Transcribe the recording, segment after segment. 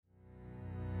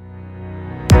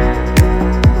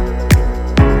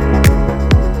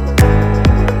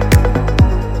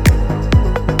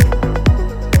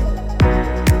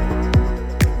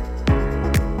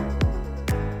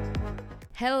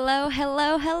Hello,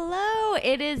 hello, hello.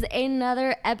 It is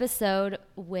another episode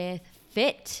with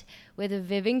Fit with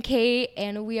Viv and Kate,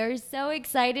 and we are so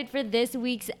excited for this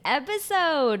week's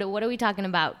episode. What are we talking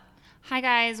about? Hi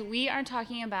guys, we are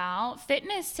talking about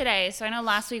fitness today. So I know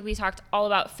last week we talked all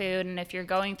about food, and if you're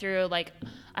going through like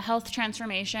a health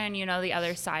transformation, you know the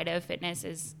other side of fitness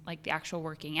is like the actual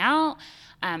working out.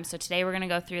 So today we're going to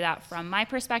go through that from my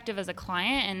perspective as a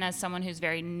client and as someone who's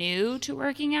very new to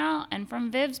working out, and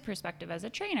from Viv's perspective as a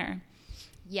trainer.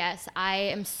 Yes, I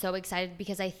am so excited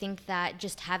because I think that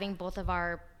just having both of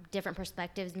our different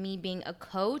perspectives, me being a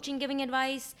coach and giving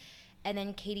advice, and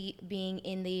then Katie being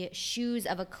in the shoes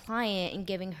of a client and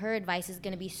giving her advice is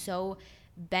going to be so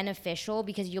beneficial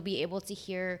because you'll be able to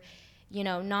hear, you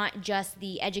know, not just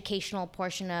the educational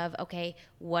portion of, okay,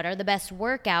 what are the best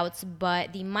workouts,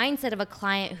 but the mindset of a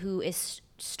client who is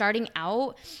starting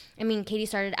out. I mean, Katie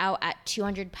started out at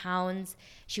 200 pounds.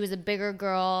 She was a bigger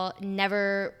girl,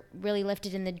 never really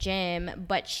lifted in the gym,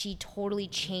 but she totally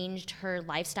changed her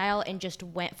lifestyle and just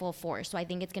went full force. So I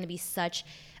think it's going to be such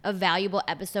a valuable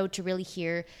episode to really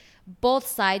hear both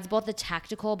sides, both the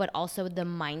tactical, but also the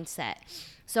mindset.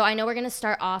 So I know we're going to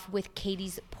start off with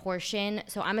Katie's portion.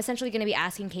 So I'm essentially going to be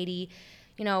asking Katie,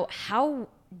 you know, how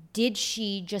did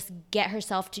she just get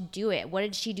herself to do it? What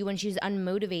did she do when she was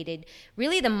unmotivated?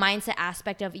 Really the mindset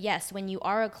aspect of, yes, when you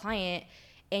are a client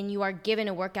and you are given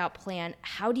a workout plan,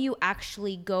 how do you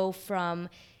actually go from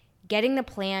getting the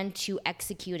plan to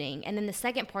executing? And then the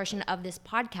second portion of this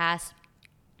podcast,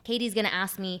 Katie's going to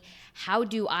ask me, how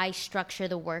do I structure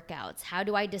the workouts? How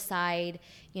do I decide,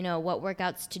 you know, what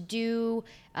workouts to do?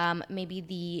 Maybe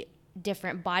the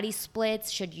different body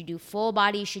splits. Should you do full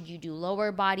body? Should you do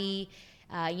lower body?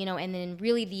 You know, and then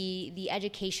really the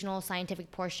educational scientific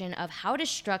portion of how to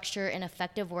structure an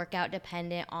effective workout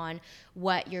dependent on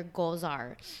what your goals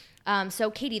are. So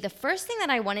Katie, the first thing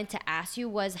that I wanted to ask you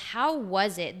was, how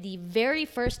was it the very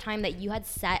first time that you had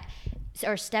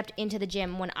stepped into the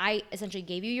gym when I essentially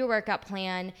gave you your workout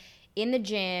plan in the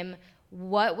gym?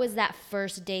 What was that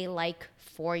first day like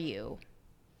for you?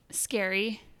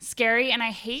 Scary. And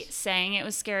I hate saying it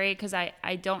was scary because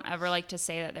I don't ever like to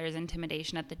say that there's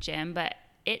intimidation at the gym, but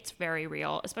it's very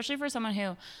real, especially for someone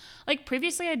who, like,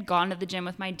 previously I'd gone to the gym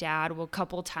with my dad a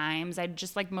couple times. I'd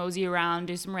just like mosey around,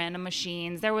 do some random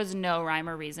machines. There was no rhyme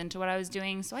or reason to what I was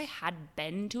doing. So I had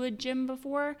been to a gym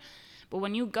before, but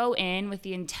when you go in with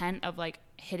the intent of like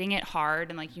hitting it hard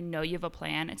and like, you know, you have a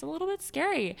plan, it's a little bit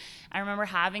scary. I remember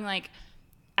having like,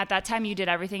 at that time you did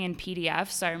everything in PDF.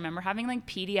 So I remember having like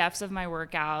PDFs of my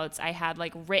workouts. I had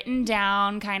like written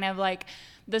down kind of like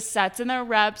the sets and the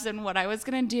reps and what I was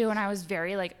going to do. And I was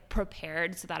very like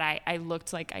prepared so that I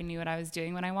looked like I knew what I was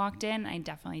doing when I walked in. I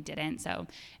definitely didn't. So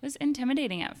it was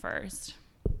intimidating at first.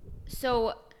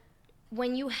 So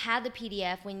when you had the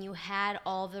PDF, when you had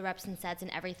all the reps and sets and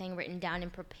everything written down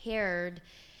and prepared,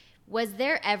 was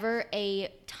there ever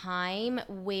a time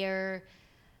where,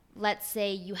 let's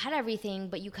say you had everything,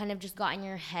 but you kind of just got in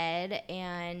your head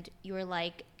and you were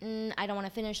like, I don't want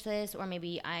to finish this, or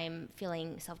maybe I'm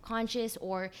feeling self-conscious,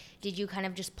 or did you kind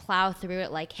of just plow through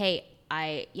it like, hey,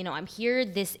 I'm here,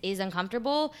 this is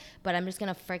uncomfortable, but I'm just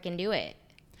going to freaking do it?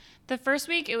 The first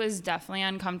week it was definitely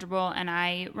uncomfortable, and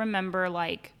I remember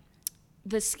like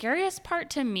the scariest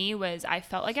part to me was I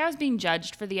felt like I was being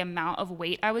judged for the amount of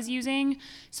weight I was using.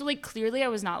 So like clearly I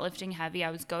was not lifting heavy.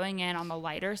 I was going in on the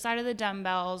lighter side of the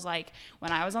dumbbells. Like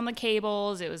when I was on the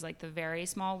cables, it was like the very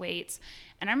small weights.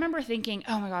 And I remember thinking,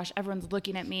 oh my gosh, everyone's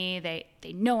looking at me.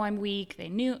 They know I'm weak. They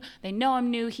know I'm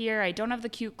new here. I don't have the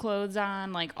cute clothes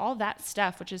on, like all that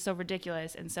stuff, which is so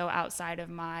ridiculous and so outside of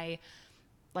my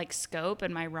like scope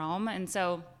and my realm. And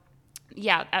so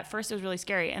yeah, at first it was really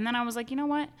scary. And then I was like, you know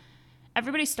what?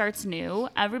 Everybody starts new.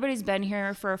 Everybody's been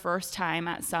here for a first time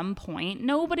at some point.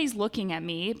 Nobody's looking at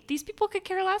me. These people could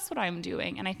care less what I'm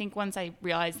doing. And I think once I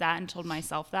realized that and told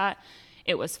myself that,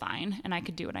 it was fine and I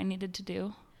could do what I needed to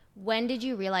do. When did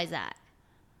you realize that?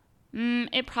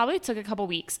 It probably took a couple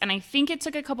weeks. And I think it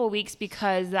took a couple weeks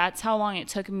because that's how long it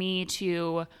took me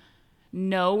to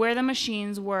know where the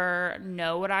machines were,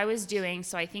 know what I was doing.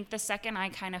 So I think the second I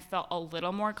kind of felt a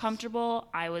little more comfortable,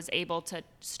 I was able to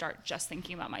start just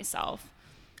thinking about myself.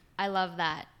 I love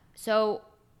that. So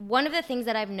one of the things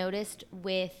that I've noticed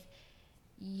with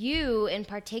you in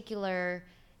particular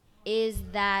is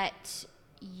that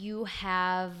you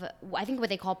have, I think, what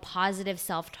they call positive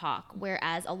self-talk,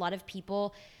 whereas a lot of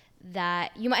people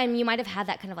that you might have had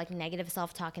that kind of like negative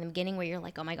self-talk in the beginning where you're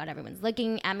like, oh my God, everyone's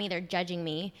looking at me, they're judging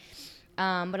me.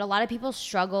 But a lot of people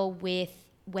struggle with,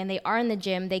 when they are in the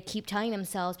gym, they keep telling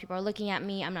themselves, people are looking at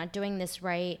me, I'm not doing this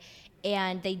right.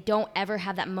 And they don't ever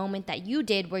have that moment that you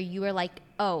did where you were like,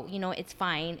 oh, it's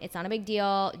fine. It's not a big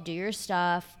deal. Do your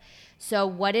stuff. So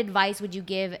what advice would you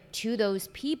give to those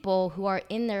people who are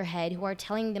in their head, who are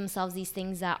telling themselves these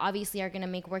things that obviously are going to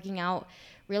make working out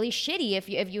really shitty? If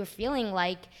you're feeling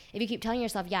like, if you keep telling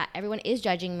yourself, yeah, everyone is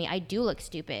judging me, I do look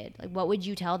stupid, like, what would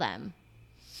you tell them?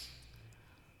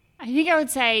 I think I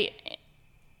would say,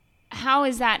 how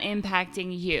is that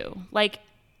impacting you? Like,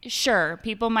 sure,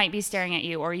 people might be staring at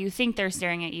you, or you think they're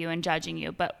staring at you and judging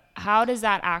you, but how does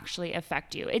that actually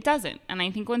affect you? It doesn't. And I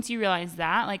think once you realize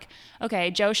that, like, okay,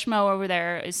 Joe Schmo over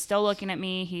there is still looking at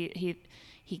me.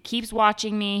 He keeps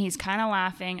watching me. He's kind of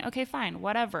laughing. Okay, fine,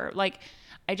 whatever. Like,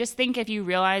 I just think if you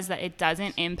realize that it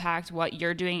doesn't impact what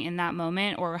you're doing in that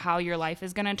moment or how your life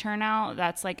is going to turn out,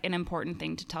 that's like an important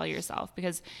thing to tell yourself,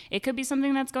 because it could be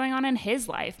something that's going on in his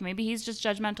life. Maybe he's just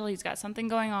judgmental. He's got something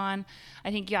going on.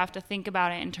 I think you have to think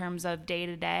about it in terms of day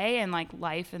to day and like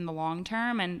life in the long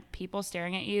term, and people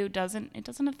staring at you doesn't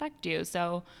affect you.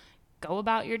 So go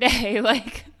about your day.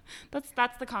 Like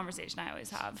that's the conversation I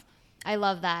always have. I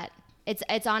love that.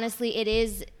 It's honestly,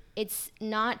 it's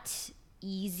not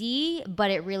easy,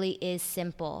 but it really is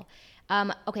simple.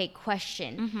 Okay,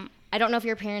 question. Mm-hmm. I don't know if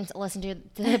your parents listen to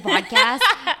the podcast,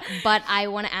 but I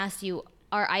want to ask you,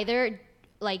 are either,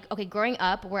 like, okay, growing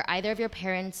up, were either of your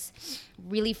parents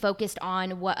really focused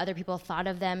on what other people thought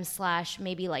of them /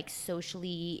 maybe like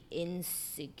socially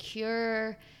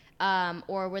insecure?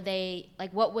 Or were they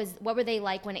like, what were they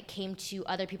like when it came to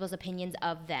other people's opinions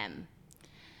of them?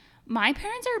 My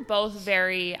parents are both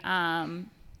very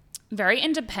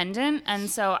independent, and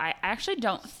so I actually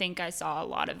don't think I saw a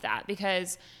lot of that,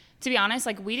 because to be honest,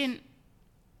 like,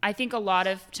 I think a lot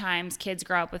of times kids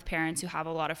grow up with parents who have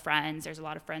a lot of friends. There's a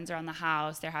lot of friends around the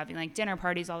house. They're having like dinner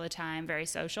parties all the time, very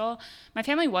social. My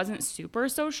family wasn't super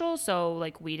social, so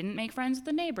like we didn't make friends with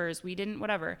the neighbors. We didn't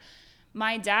whatever.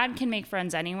 My dad can make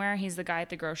friends anywhere. He's the guy at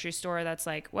the grocery store that's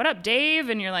like, "What up, Dave?"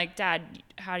 And you're like, "Dad,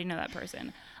 how do you know that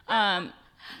person?"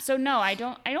 So no, I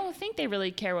don't think they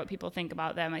really care what people think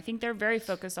about them. I think they're very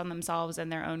focused on themselves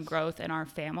and their own growth and our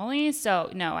family. So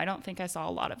no, I don't think I saw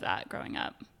a lot of that growing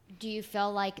up. Do you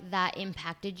feel like that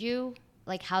impacted you?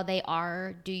 Like how they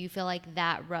are? Do you feel like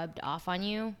that rubbed off on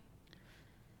you?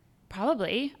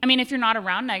 Probably. I mean, if you're not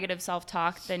around negative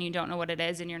self-talk, then you don't know what it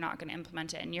is and you're not going to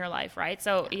implement it in your life, right?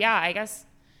 So yeah, I guess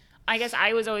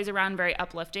I was always around very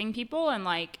uplifting people, and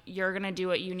like, you're going to do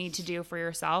what you need to do for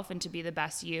yourself and to be the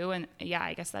best you. And yeah,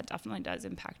 I guess that definitely does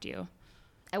impact you.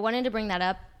 I wanted to bring that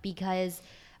up because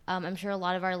I'm sure a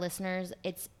lot of our listeners,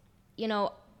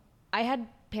 I had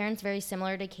parents very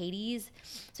similar to Katie's,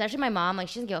 especially my mom. Like,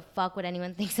 she doesn't give a fuck what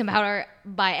anyone thinks about her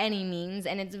by any means,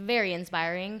 and it's very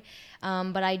inspiring.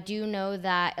 But I do know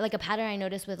that, like, a pattern I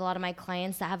notice with a lot of my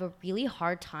clients that have a really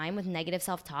hard time with negative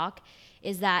self-talk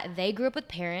is that they grew up with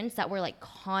parents that were like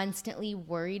constantly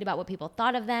worried about what people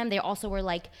thought of them. They also were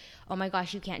like, oh my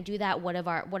gosh, you can't do that. What of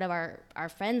our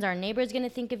friends, our neighbors going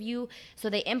to think of you? So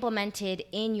they implemented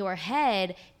in your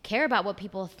head, care about what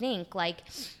people think, like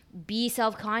be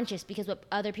self-conscious, because what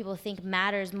other people think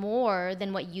matters more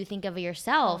than what you think of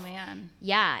yourself. Oh man.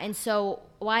 Yeah. And so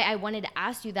why I wanted to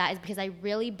ask you that is because I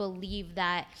really believe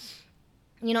that,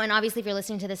 and obviously if you're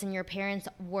listening to this and your parents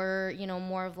were,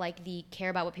 more of like the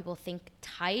care about what people think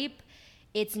type,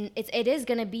 it is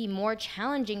going to be more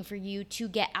challenging for you to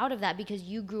get out of that because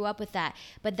you grew up with that.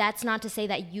 But that's not to say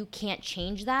that you can't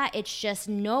change that. It's just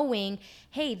knowing,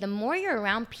 hey, the more you're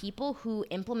around people who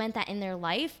implement that in their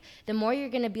life, the more you're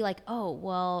going to be like, oh,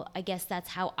 well, I guess that's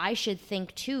how I should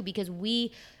think too, because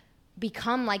we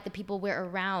become like the people we're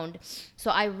around.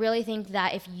 So I really think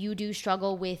that if you do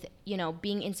struggle with,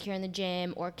 being insecure in the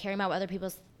gym or caring about what other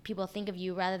people think of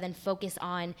you, rather than focus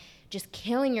on just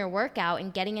killing your workout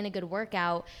and getting in a good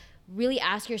workout, really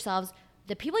ask yourselves,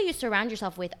 the people you surround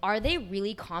yourself with, are they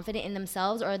really confident in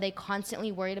themselves, or are they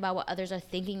constantly worried about what others are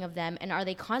thinking of them? And are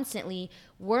they constantly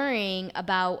worrying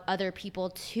about other people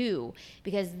too?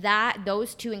 Because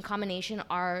those two in combination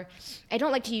are, I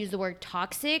don't like to use the word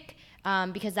toxic,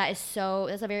 because that's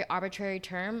a very arbitrary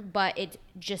term, but it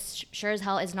just sure as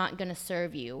hell is not going to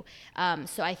serve you.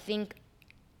 So I think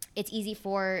it's easy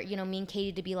for, me and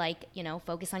Katie to be like,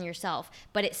 focus on yourself,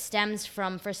 but it stems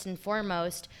from, first and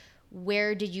foremost,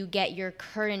 where did you get your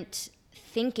current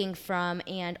thinking from,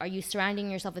 and are you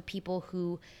surrounding yourself with people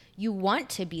who you want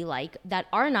to be like, that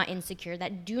are not insecure,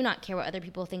 that do not care what other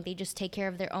people think, they just take care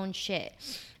of their own shit.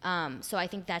 So I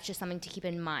think that's just something to keep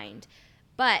in mind.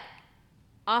 But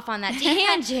off on that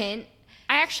tangent.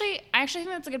 I actually think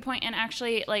that's a good point. And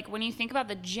actually, like, when you think about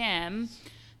the gym,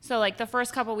 so like the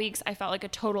first couple weeks, I felt like a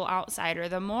total outsider.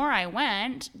 The more I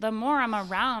went, the more I'm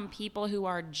around people who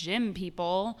are gym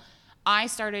people. I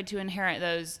started to inherit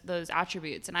those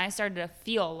attributes, and I started to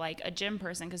feel like a gym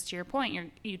person, because to your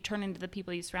point, you turn into the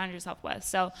people you surround yourself with.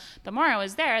 So the more I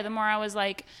was there, the more I was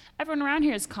like, everyone around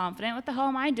here is confident. What the hell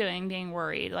am I doing being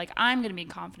worried? Like, I'm going to be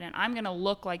confident. I'm going to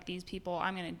look like these people.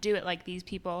 I'm going to do it like these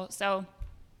people. So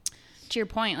to your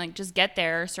point, like, just get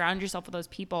there, surround yourself with those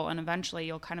people, and eventually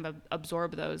you'll kind of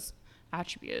absorb those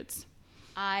attributes.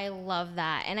 I love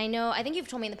that. And I think you've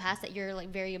told me in the past that you're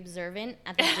like very observant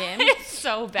at the gym. It's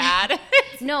so bad.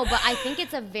 No, but I think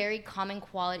it's a very common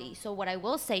quality. So what I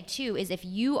will say too is if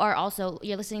you're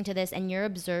listening to this and you're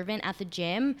observant at the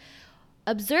gym,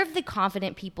 observe the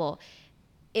confident people.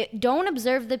 Don't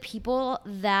observe the people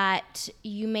that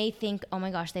you may think, oh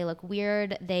my gosh, they look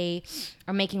weird, they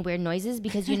are making weird noises,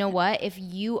 because you know what? If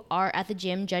you are at the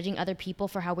gym judging other people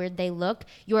for how weird they look,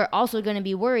 you are also going to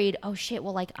be worried, oh shit,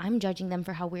 well, like, I'm judging them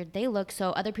for how weird they look, so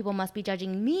other people must be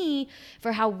judging me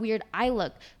for how weird I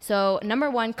look. So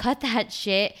number one, cut that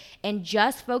shit and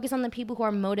just focus on the people who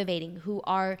are motivating, who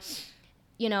are,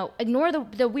 ignore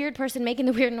the weird person making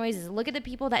the weird noises. Look at the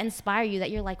people that inspire you,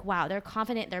 that you're like, wow, they're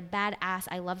confident, they're badass,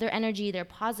 I love their energy, they're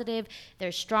positive,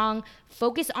 they're strong.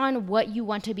 Focus on what you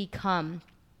want to become,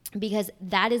 because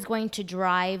that is going to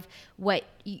drive what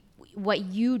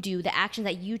you do, the actions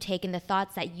that you take, and the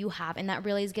thoughts that you have, and that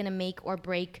really is going to make or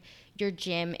break your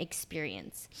gym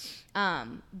experience.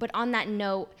 But on that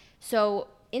note, so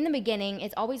in the beginning,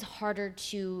 it's always harder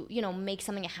to, make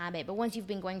something a habit. But once you've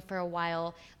been going for a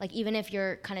while, like, even if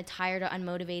you're kind of tired or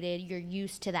unmotivated, you're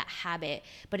used to that habit.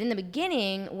 But in the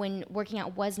beginning, when working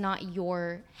out was not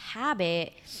your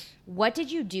habit, what did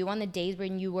you do on the days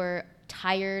when you were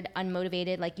tired,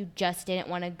 unmotivated, like you just didn't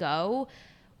want to go?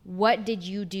 What did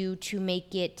you do to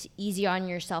make it easier on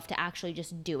yourself to actually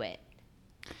just do it?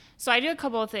 So I do a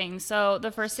couple of things. So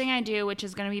the first thing I do, which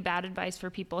is going to be bad advice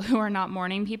for people who are not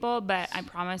morning people, but I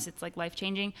promise it's like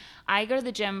life-changing, I go to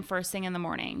the gym first thing in the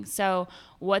morning. So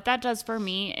what that does for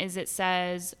me is it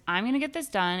says, I'm going to get this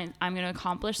done. I'm going to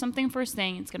accomplish something first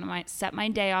thing. It's going to set my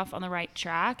day off on the right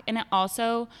track. And it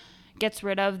also gets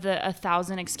rid of the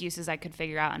 1,000 excuses I could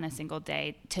figure out in a single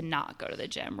day to not go to the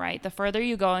gym, right? The further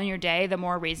you go in your day, the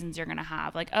more reasons you're going to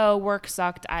have. Like, oh, work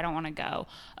sucked, I don't want to go.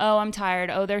 Oh, I'm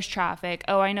tired. Oh, there's traffic.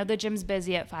 Oh, I know the gym's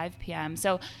busy at 5 p.m.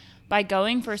 So by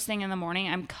going first thing in the morning,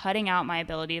 I'm cutting out my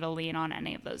ability to lean on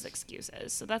any of those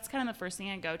excuses. So that's kind of the first thing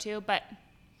I go to. But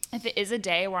if it is a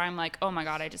day where I'm like, oh my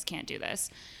God, I just can't do this,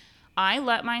 I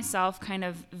let myself kind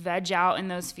of veg out in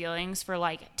those feelings for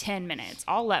like 10 minutes.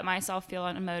 I'll let myself feel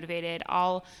unmotivated.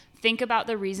 I'll think about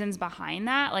the reasons behind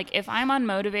that. Like, if I'm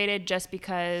unmotivated just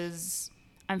because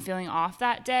I'm feeling off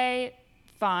that day,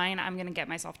 fine, I'm going to get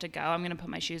myself to go. I'm going to put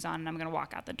my shoes on and I'm going to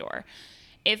walk out the door.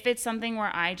 If it's something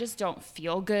where I just don't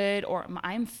feel good or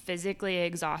I'm physically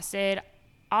exhausted,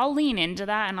 I'll lean into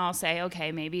that and I'll say,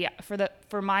 okay, maybe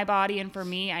for my body and for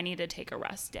me, I need to take a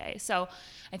rest day. So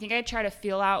I think I try to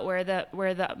feel out where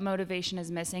the motivation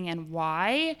is missing and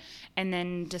why, and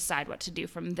then decide what to do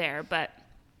from there. But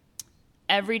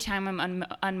every time I'm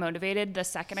unmotivated, the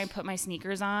second I put my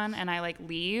sneakers on and I like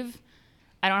leave,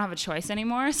 I don't have a choice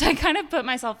anymore. So I kind of put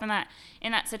myself in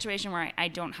that situation where I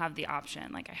don't have the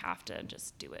option. Like, I have to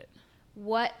just do it.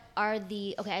 What are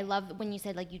I love when you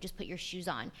said like you just put your shoes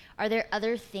on. Are there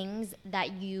other things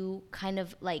that you kind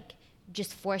of like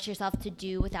just force yourself to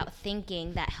do without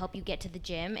thinking that help you get to the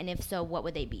gym? And if so, what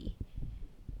would they be?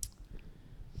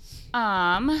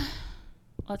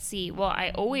 Let's see. Well,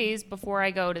 I always, before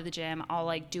I go to the gym, I'll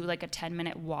like do like a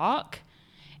 10-minute walk.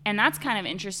 And that's kind of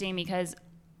interesting because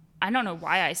I don't know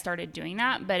why I started doing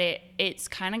that, but it's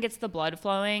kind of gets the blood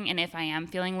flowing. And if I am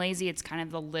feeling lazy, it's kind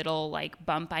of the little like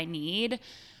bump I need.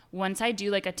 Once I do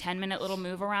like a 10-minute little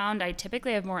move around, I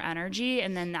typically have more energy,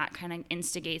 and then that kind of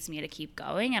instigates me to keep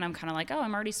going. And I'm kind of like, oh,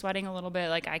 I'm already sweating a little bit.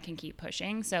 Like, I can keep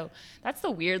pushing. So that's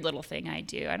the weird little thing I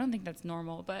do. I don't think that's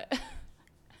normal, but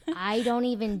I don't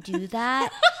even do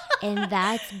that. And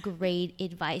that's great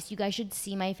advice. You guys should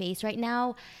see my face right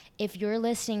now. If you're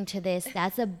listening to this,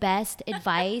 that's the best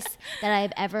advice that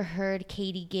I've ever heard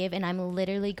Katie give, and I'm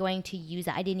literally going to use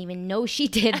it. I didn't even know she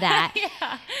did that.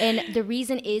 Yeah. And the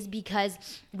reason is because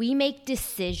we make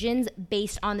decisions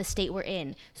based on the state we're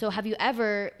in. So have you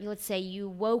ever, let's say you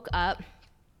woke up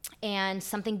and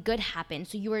something good happened.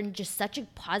 So you were in just such a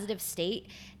positive state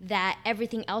that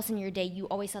everything else in your day, you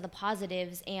always saw the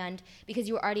positives. And because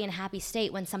you were already in a happy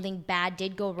state, when something bad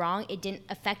did go wrong, it didn't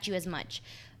affect you as much.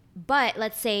 But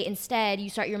let's say instead you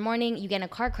start your morning, you get in a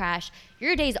car crash,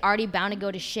 your day's already bound to go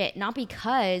to shit, not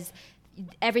because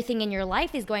everything in your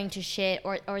life is going to shit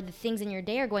or the things in your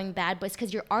day are going bad, but it's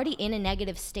because you're already in a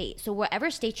negative state. So whatever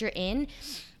state you're in,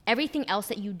 everything else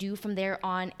that you do from there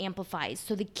on amplifies.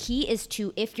 So the key is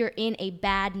to, if you're in a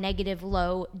bad, negative,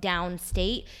 low, down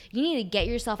state, you need to get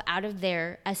yourself out of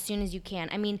there as soon as you can.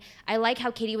 I mean, I like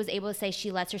how Katie was able to say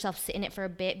she lets herself sit in it for a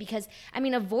bit, because, I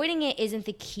mean, avoiding it isn't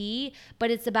the key, but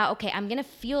it's about, okay, I'm going to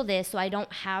feel this so I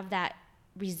don't have that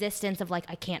resistance of like,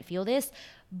 I can't feel this,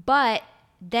 but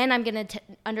then I'm going to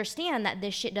understand that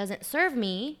this shit doesn't serve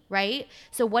me, right?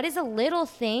 So what is a little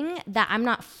thing that I'm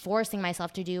not forcing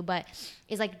myself to do, but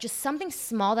is like just something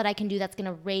small that I can do that's going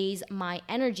to raise my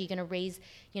energy, going to raise,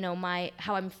 my,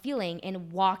 how I'm feeling.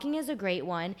 And walking is a great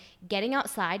one. Getting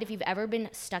outside, if you've ever been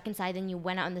stuck inside and you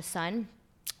went out in the sun,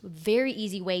 very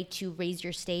easy way to raise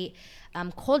your state.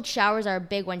 Cold showers are a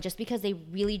big one just because they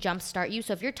really jumpstart you.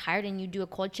 So if you're tired and you do a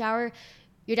cold shower,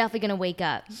 you're definitely going to wake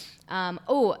up.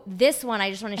 This one I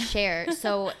just want to share.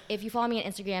 So if you follow me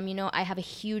on Instagram, I have a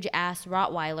huge ass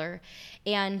Rottweiler.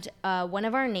 And one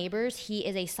of our neighbors, he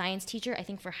is a science teacher, I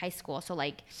think for high school. So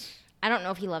like, I don't know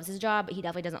if he loves his job, but he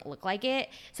definitely doesn't look like it.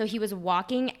 So he was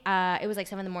walking, it was like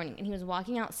 7 a.m, and he was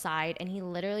walking outside, and he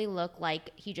literally looked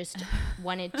like he just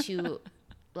wanted to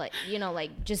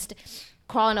just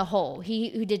crawl in a hole.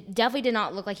 He definitely did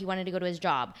not look like he wanted to go to his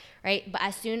job, right? But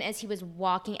as soon as he was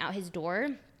walking out his door,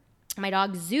 my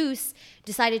dog Zeus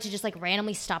decided to just like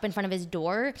randomly stop in front of his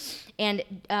door, and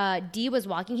Dee was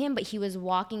walking him, but he was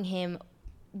walking him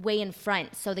way in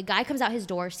front. So the guy comes out his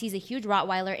door, sees a huge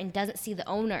Rottweiler, and doesn't see the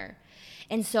owner.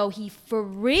 And so he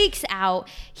freaks out.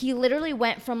 He literally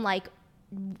went from like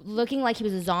looking like he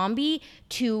was a zombie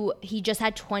to he just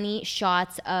had 20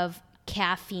 shots of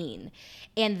caffeine.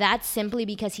 And that's simply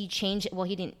because he changed, well,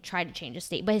 he didn't try to change his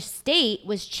state, but his state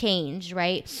was changed,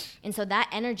 right? And so that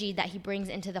energy that he brings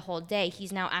into the whole day,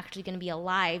 he's now actually going to be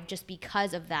alive just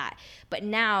because of that. But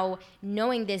now,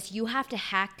 knowing this, you have to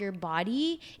hack your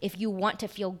body if you want to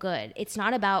feel good. It's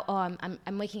not about, I'm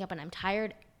waking up and I'm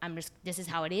tired, this is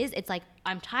how it is. It's like,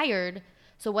 I'm tired,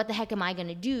 so what the heck am I going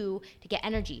to do to get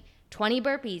energy? 20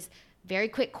 burpees, very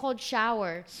quick cold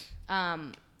shower,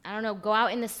 go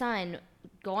out in the sun,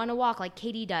 go on a walk like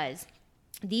Katie does.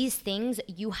 These things,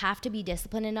 you have to be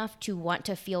disciplined enough to want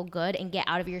to feel good and get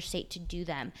out of your state to do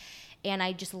them. And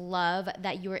I just love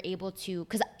that you were able to,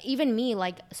 because even me,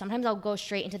 like sometimes I'll go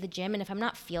straight into the gym, and if I'm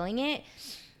not feeling it,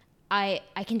 I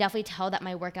can definitely tell that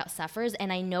my workout suffers.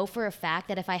 And I know for a fact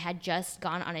that if I had just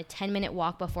gone on a 10-minute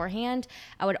walk beforehand,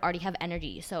 I would already have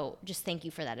energy. So just thank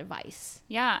you for that advice.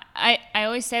 Yeah. I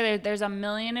always say that there's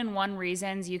 1,000,001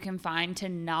 reasons you can find to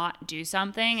not do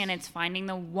something. And it's finding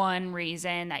the one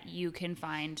reason that you can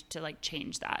find to like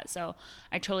change that. So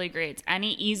I totally agree. It's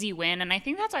any easy win. And I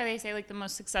think that's why they say like the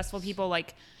most successful people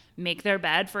like make their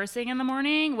bed first thing in the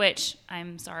morning, which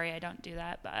I'm sorry, I don't do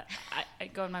that, but I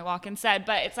go on my walk instead.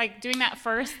 But it's like doing that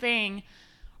first thing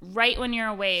right when you're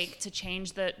awake to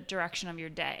change the direction of your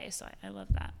day. So I love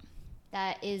that.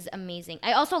 That is amazing.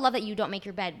 I also love that you don't make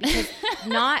your bed, because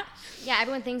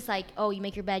everyone thinks like, oh, you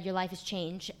make your bed, your life has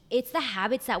changed. It's the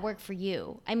habits that work for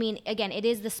you. I mean, again, it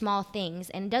is the small things,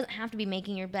 and it doesn't have to be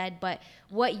making your bed, but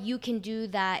what you can do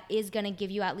that is going to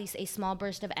give you at least a small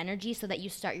burst of energy so that you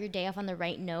start your day off on the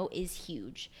right note is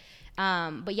huge.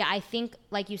 But yeah, I think,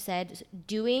 like you said,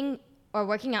 doing or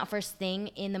working out first thing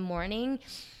in the morning,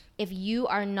 if you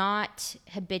are not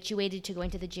habituated to going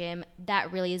to the gym,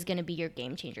 that really is going to be your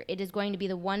game changer. It is going to be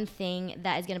the one thing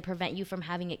that is going to prevent you from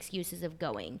having excuses of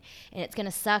going. And it's going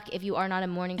to suck if you are not a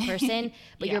morning person,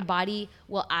 but your body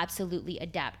will absolutely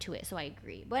adapt to it. So I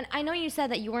agree. But I know you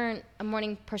said that you weren't a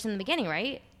morning person in the beginning,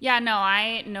 right? Yeah,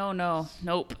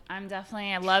 nope.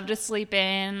 I love to sleep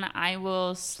in. I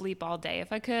will sleep all day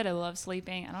if I could. I love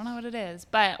sleeping. I don't know what it is.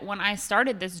 But when I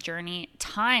started this journey,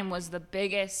 time was the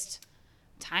biggest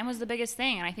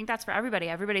thing. And I think that's for everybody.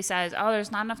 Everybody says, oh,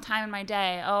 there's not enough time in my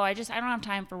day. Oh, I don't have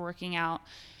time for working out.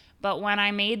 But when I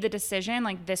made the decision,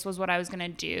 like this was what I was going to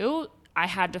do, I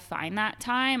had to find that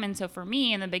time. And so for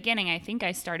me in the beginning, I think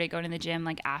I started going to the gym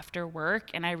like after work,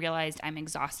 and I realized I'm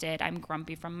exhausted. I'm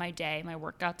grumpy from my day. My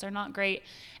workouts are not great.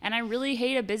 And I really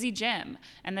hate a busy gym.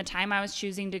 And the time I was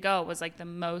choosing to go was like the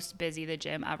most busy the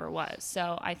gym ever was.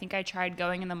 So I think I tried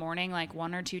going in the morning like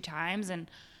 1 or 2 times, and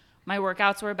my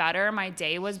workouts were better. My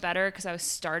day was better because I was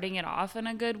starting it off in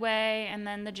a good way. And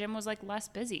then the gym was like less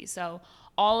busy. So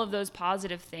all of those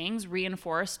positive things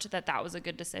reinforced that was a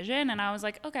good decision. And I was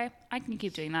like, okay, I can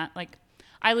keep doing that. Like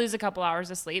I lose a couple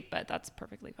hours of sleep, but that's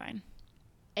perfectly fine.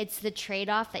 It's the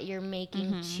trade-off that you're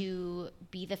making to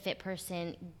be the fit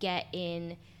person, get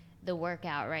in the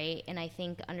workout, right? And I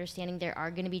think understanding there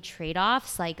are going to be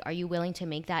trade-offs, like are you willing to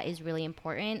make that, is really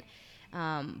important.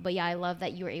 But yeah, I love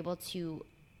that you were able to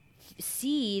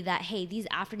see that, hey, these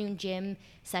afternoon gym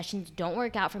sessions don't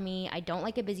work out for me. I don't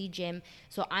like a busy gym.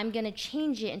 So I'm going to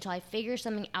change it until I figure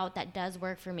something out that does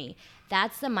work for me.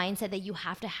 That's the mindset that you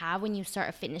have to have when you start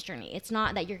a fitness journey. It's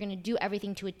not that you're going to do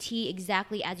everything to a T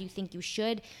exactly as you think you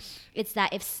should. It's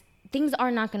that if things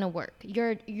are not going to work,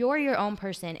 you're your own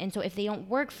person. And so if they don't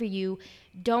work for you,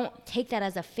 don't take that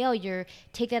as a failure.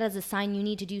 Take that as a sign you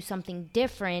need to do something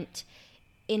different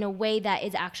in a way that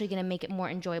is actually going to make it more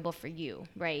enjoyable for you,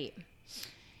 right?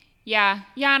 Yeah.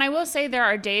 And I will say there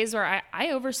are days where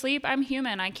I oversleep. I'm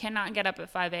human. I cannot get up at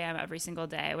 5 a.m. every single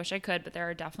day. I wish I could, but there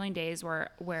are definitely days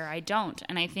where I don't.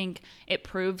 And I think it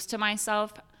proves to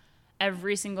myself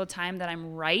every single time that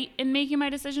I'm right in making my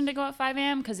decision to go at 5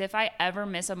 a.m. Because if I ever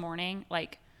miss a morning,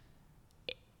 like,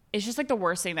 it's just like the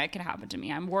worst thing that could happen to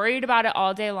me. I'm worried about it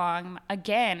all day long.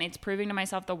 Again, it's proving to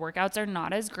myself the workouts are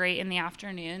not as great in the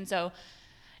afternoon. So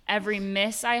every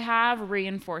miss I have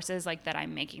reinforces like that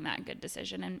I'm making that good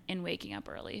decision in waking up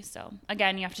early. So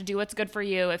again, you have to do what's good for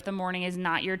you. If the morning is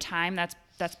not your time, that's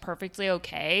perfectly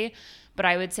okay. But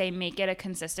I would say make it a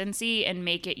consistency and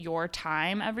make it your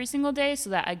time every single day so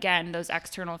that, again, those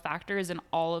external factors and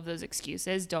all of those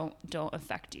excuses don't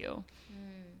affect you.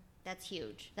 That's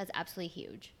huge. That's absolutely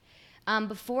huge.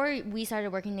 Before we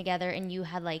started working together and you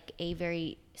had like a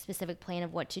very specific plan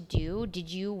of what to do, did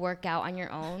you work out on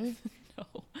your own?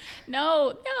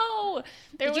 No.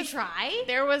 Did you try?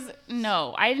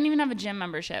 No, I didn't even have a gym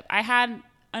membership. I had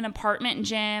an apartment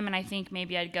gym, and I think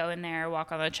maybe I'd go in there,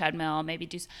 walk on the treadmill,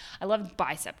 I loved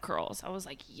bicep curls. I was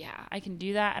like, yeah, I can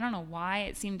do that. I don't know why.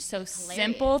 It seemed so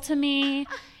simple to me.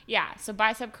 Yeah, so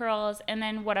bicep curls, and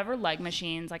then whatever leg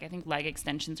machines, like I think leg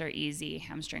extensions are easy,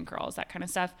 hamstring curls, that kind of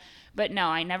stuff. But no,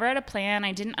 I never had a plan.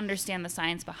 I didn't understand the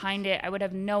science behind it. I would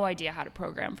have no idea how to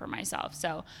program for myself.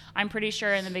 So I'm pretty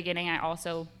sure in the beginning I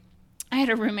had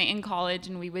a roommate in college,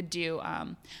 and we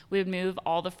would move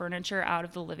all the furniture out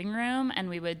of the living room, and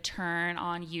we would turn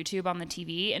on YouTube on the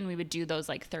TV, and we would do those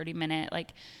like 30-minute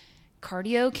like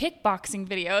cardio kickboxing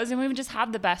videos, and we would just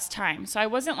have the best time. So I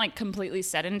wasn't like completely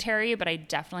sedentary, but I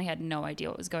definitely had no idea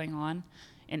what was going on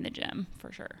in the gym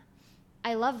for sure.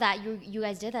 I love that you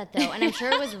guys did that though, and I'm sure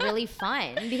it was really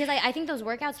fun because I think those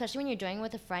workouts, especially when you're doing it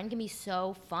with a friend, can be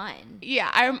so fun.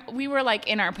 Yeah, we were like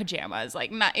in our pajamas,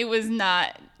 like it was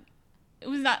not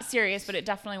serious, but it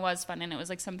definitely was fun, and it was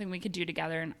like something we could do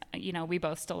together, and we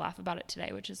both still laugh about it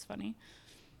today, which is funny.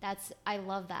 I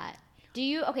love that.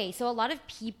 So a lot of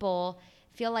people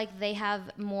feel like they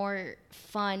have more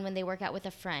fun when they work out with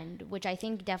a friend, which I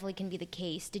think definitely can be the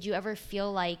case. Did you ever feel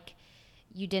like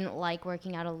you didn't like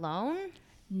working out alone?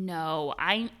 No,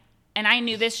 I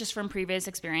knew this just from previous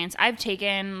experience. I've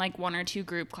taken like 1 or 2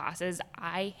 group classes.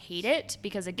 I hate it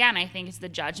because, again, I think it's the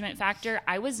judgment factor.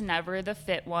 I was never the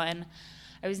fit one.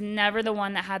 I was never the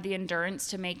one that had the endurance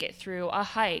to make it through a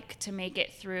hike, to make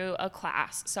it through a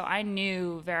class. So I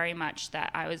knew very much that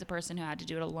I was a person who had to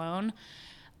do it alone,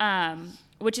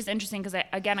 which is interesting because,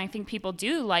 I think people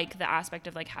do like the aspect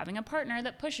of like having a partner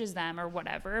that pushes them or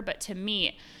whatever. But to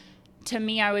me,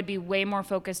 I would be way more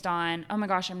focused on, oh my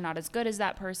gosh, I'm not as good as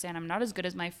that person. I'm not as good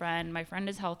as my friend. My friend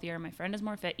is healthier. My friend is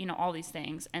more fit, all these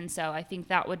things. And so I think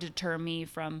that would deter me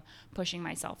from pushing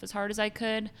myself as hard as I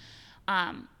could.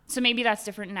 So maybe that's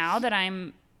different now that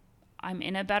I'm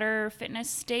in a better fitness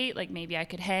state. Like maybe I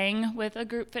could hang with a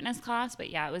group fitness class, but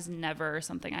yeah, it was never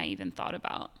something I even thought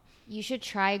about. You should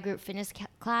try a group fitness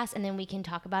class, and then we can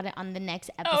talk about it on the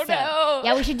next episode. Oh no!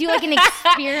 Yeah, we should do like an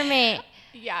experiment.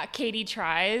 Yeah, Katie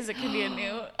tries. It could be a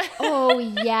new. Oh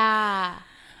yeah.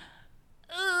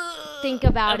 Think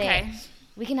about it. Okay.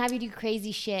 We can have you do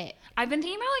crazy shit. I've been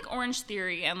thinking about like Orange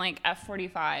Theory and like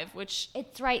F45, which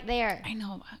it's right there. I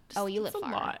know. You live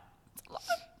far. It's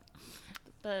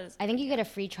a lot. I think you get a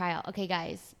free trial. Okay,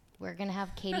 guys, we're gonna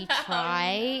have Katie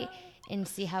try and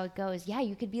see how it goes. Yeah,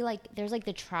 you could be like, there's like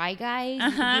the try guys.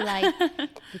 You could be like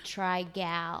the try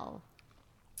gal.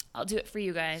 I'll do it for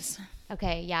you guys.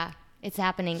 Okay, yeah. It's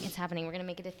happening. We're going to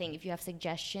make it a thing. If you have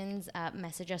suggestions,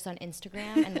 message us on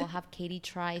Instagram, and we'll have Katie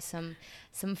try some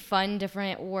fun,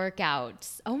 different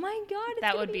workouts. Oh, my God.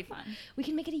 That would be fun. We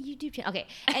can make it a YouTube channel. Okay.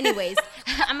 Anyways,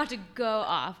 I'm about to go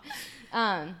off.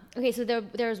 Okay, so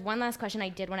there's one last question I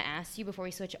did want to ask you before we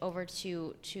switch over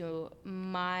to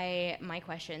my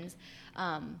questions.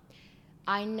 I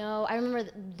remember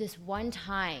this one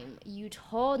time you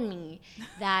told me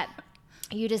that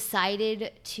you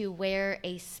decided to wear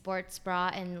a sports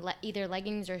bra and either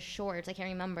leggings or shorts, I can't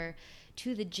remember,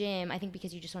 to the gym, I think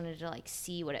because you just wanted to like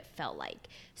see what it felt like.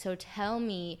 So tell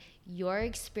me your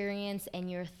experience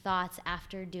and your thoughts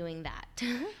after doing that.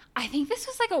 I think this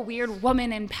was like a weird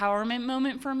woman empowerment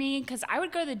moment for me because I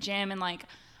would go to the gym and like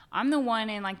I'm the one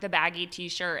in like the baggy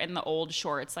t-shirt and the old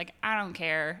shorts. Like, I don't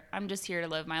care. I'm just here to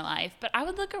live my life. But I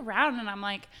would look around and I'm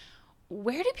like,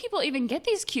 where do people even get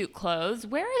these cute clothes?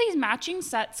 Where are these matching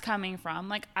sets coming from?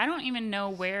 Like, I don't even know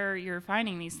where you're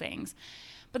finding these things.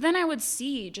 But then I would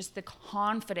see just the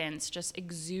confidence just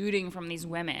exuding from these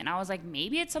women. I was like,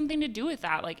 maybe it's something to do with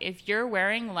that. Like, if you're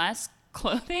wearing less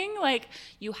clothing, like,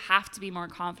 you have to be more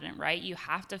confident, right? You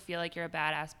have to feel like you're a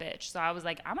badass bitch. So I was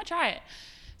like, I'm gonna try it.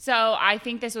 So I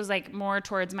think this was like more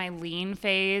towards my lean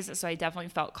phase. So I definitely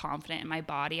felt confident in my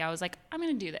body. I was like, I'm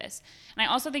going to do this. And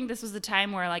I also think this was the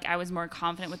time where like I was more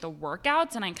confident with the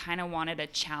workouts and I kind of wanted a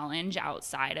challenge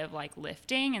outside of like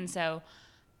lifting. And so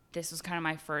this was kind of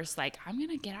my first, like, I'm going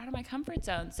to get out of my comfort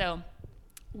zone. So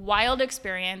wild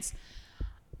experience.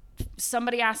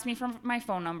 Somebody asked me for my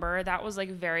phone number. That was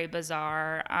like very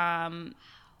bizarre.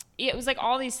 It was like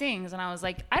all these things, and I was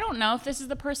like, I don't know if this is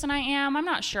the person I am. I'm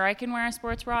not sure I can wear a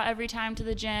sports bra every time to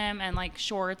the gym and like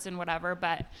shorts and whatever,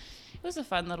 but it was a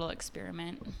fun little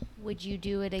experiment. Would you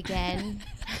do it again?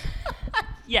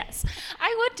 Yes,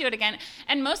 I would do it again,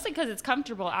 and mostly because it's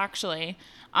comfortable, actually,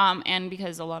 and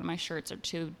because a lot of my shirts are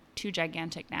too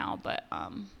gigantic now, but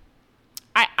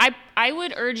I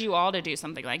would urge you all to do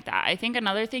something like that. I think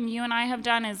another thing you and I have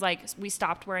done is like we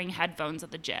stopped wearing headphones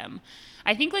at the gym.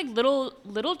 I think like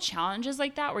little challenges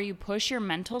like that where you push your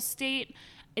mental state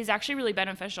is actually really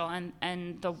beneficial.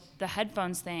 And the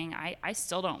headphones thing, I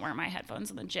still don't wear my headphones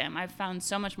in the gym. I've found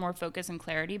so much more focus and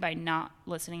clarity by not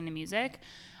listening to music.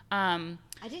 I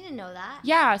didn't know that.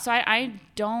 Yeah, so I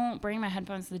don't bring my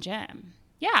headphones to the gym.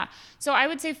 Yeah, so I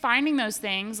would say finding those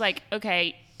things, like,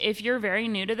 okay, if you're very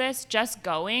new to this, just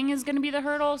going is going to be the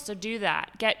hurdle, so do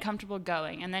that. Get comfortable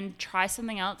going, and then try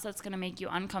something else that's going to make you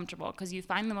uncomfortable, because you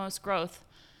find the most growth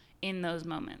in those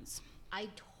moments. I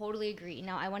totally agree.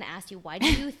 Now, I want to ask you, why do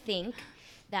you think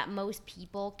that most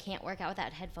people can't work out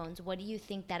without headphones? What do you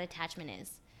think that attachment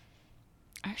is?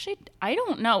 Actually, I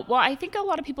don't know. Well, I think a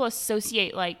lot of people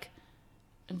associate, like,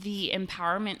 the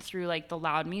empowerment through like the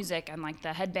loud music and like the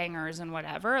headbangers and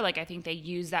whatever. Like, I think they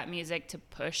use that music to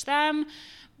push them,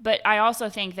 but I also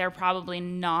think they're probably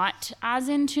not as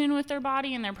in tune with their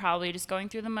body and they're probably just going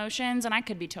through the motions, and I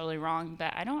could be totally wrong,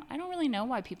 but I don't really know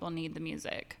why people need the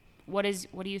music. What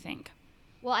do you think?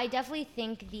 Well, I definitely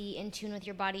think the in tune with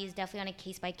your body is definitely on a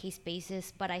case-by-case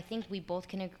basis, but I think we both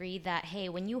can agree that, hey,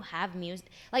 when you have music,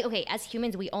 like, okay, as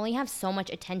humans, we only have so much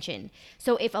attention.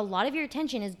 So if a lot of your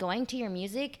attention is going to your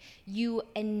music, you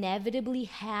inevitably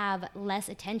have less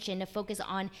attention to focus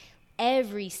on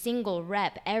every single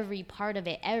rep, every part of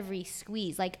it, every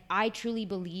squeeze. Like, I truly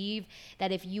believe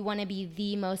that if you want to be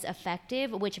the most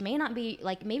effective, which may not be,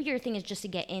 like, maybe your thing is just to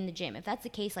get in the gym. If that's the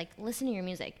case, like, listen to your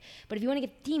music. But if you want to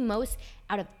get the most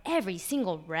out of every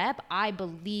single rep, I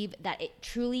believe that it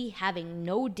truly having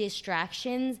no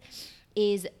distractions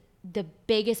is the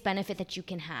biggest benefit that you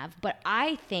can have. But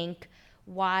I think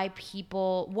why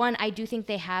people, one, I do think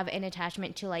they have an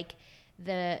attachment to, like,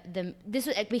 this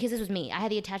was because this was me. I had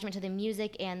the attachment to the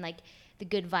music and like the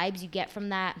good vibes you get from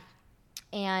that.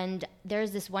 And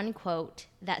there's this one quote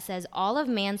that says, all of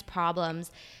man's problems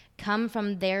come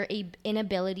from their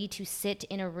inability to sit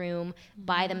in a room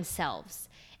by themselves.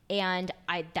 And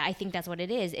I think that's what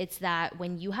it is. It's that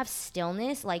when you have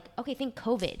stillness, like, okay, think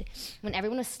COVID. When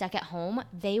everyone was stuck at home,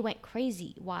 they went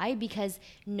crazy. Why? Because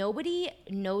nobody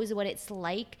knows what it's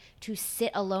like to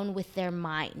sit alone with their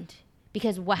mind.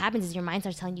 Because what happens is your mind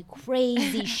starts telling you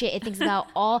crazy shit. It thinks about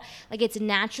all, like, it's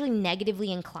naturally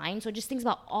negatively inclined. So it just thinks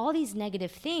about all these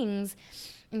negative things.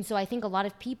 And so I think a lot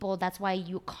of people, that's why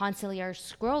you constantly are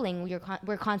scrolling.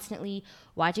 We're constantly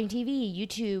watching TV,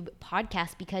 YouTube,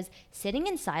 podcasts, because sitting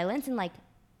in silence and, like,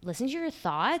 listening to your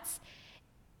thoughts,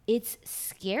 it's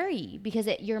scary because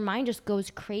your mind just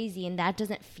goes crazy and that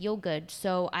doesn't feel good.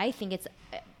 So I think it's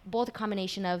both a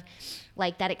combination of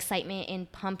like that excitement and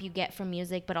pump you get from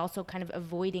music, but also kind of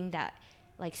avoiding that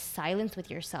like silence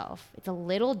with yourself. It's a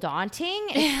little daunting,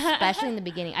 especially in the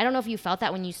beginning. I don't know if you felt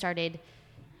that when you started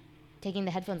taking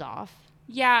the headphones off.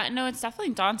 Yeah, no, it's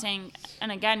definitely daunting.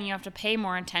 And again, you have to pay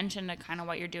more attention to kind of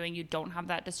what you're doing. You don't have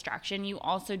that distraction. You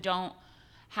also don't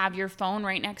have your phone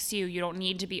right next to you. You don't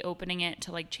need to be opening it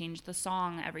to like change the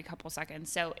song every couple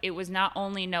seconds. So it was not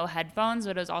only no headphones,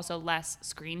 but it was also less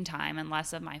screen time and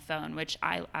less of my phone, which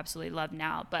I absolutely love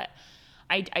now. But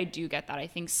I do get that. I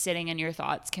think sitting in your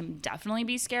thoughts can definitely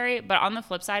be scary. But on the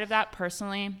flip side of that,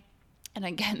 personally, and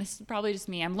again, this is probably just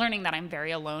me, I'm learning that I'm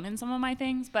very alone in some of my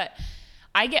things, but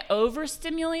I get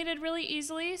overstimulated really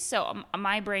easily, so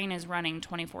my brain is running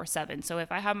 24/7. So if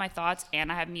I have my thoughts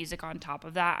and I have music on top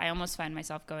of that, I almost find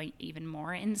myself going even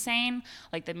more insane.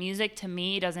 Like, the music to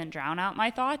me doesn't drown out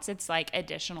my thoughts. It's like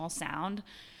additional sound.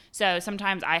 So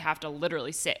sometimes I have to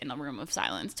literally sit in a room of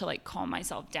silence to like calm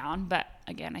myself down. But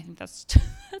again, I think that's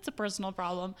that's a personal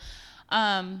problem.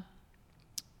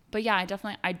 But yeah,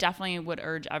 I definitely would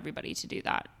urge everybody to do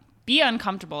that. Be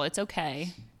uncomfortable. It's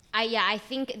okay. I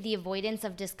think the avoidance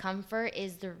of discomfort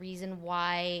is the reason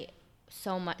why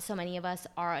so many of us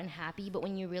are unhappy. But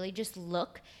when you really just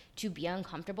look to be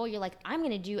uncomfortable, you're like, I'm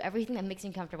going to do everything that makes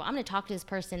me comfortable. I'm going to talk to this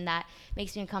person that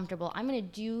makes me uncomfortable. I'm going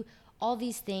to do all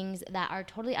these things that are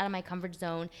totally out of my comfort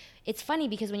zone. It's funny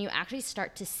because when you actually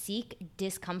start to seek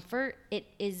discomfort, it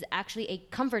is actually a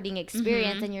comforting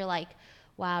experience, and you're like,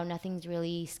 wow, nothing's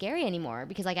really scary anymore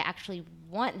because like I actually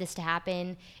want this to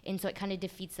happen, and so it kind of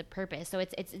defeats the purpose. So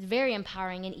it's very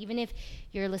empowering. And even if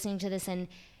you're listening to this and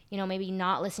maybe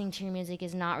not listening to your music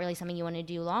is not really something you want to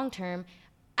do long term,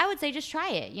 I would say just try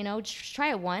it. Just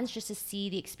try it once just to see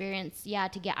the experience. Yeah,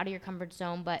 to get out of your comfort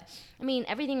zone. But I mean,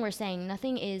 everything we're saying,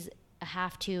 nothing is a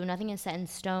have to, nothing is set in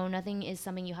stone, nothing is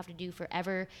something you have to do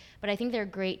forever. But I think they're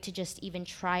great to just even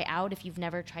try out if you've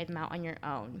never tried them out on your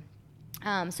own.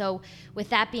 So with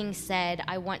that being said,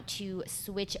 I want to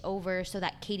switch over so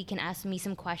that Katie can ask me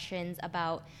some questions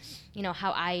about,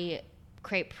 how I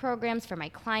create programs for my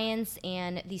clients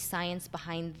and the science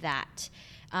behind that.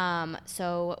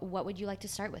 So what would you like to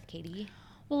start with, Katie?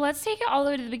 Well, let's take it all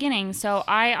the way to the beginning. So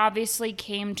I obviously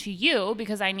came to you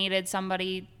because I needed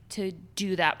somebody to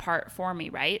do that part for me,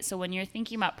 right? So when you're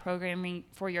thinking about programming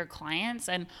for your clients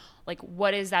and like,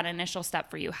 what is that initial step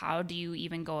for you? How do you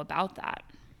even go about that?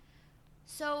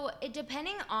 So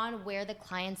depending on where the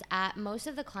client's at, most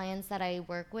of the clients that I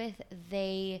work with,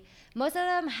 most of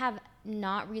them have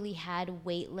not really had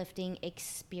weightlifting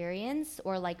experience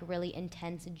or like really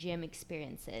intense gym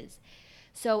experiences.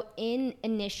 So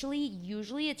initially,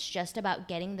 usually it's just about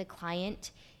getting the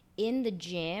client in the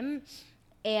gym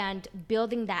and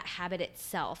building that habit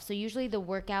itself. So usually the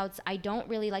workouts, I don't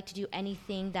really like to do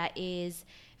anything that is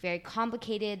very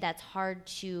complicated, that's hard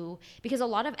to, because a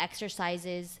lot of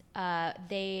exercises, I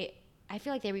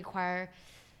feel like they require,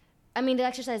 the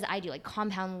exercises I do, like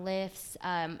compound lifts,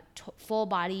 full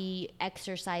body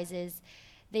exercises,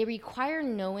 they require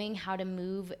knowing how to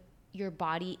move your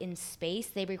body in space.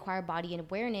 They require body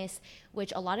awareness,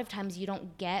 which a lot of times you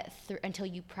don't get through until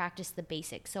you practice the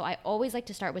basics. So I always like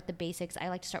to start with the basics. I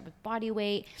like to start with body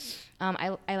weight.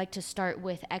 I like to start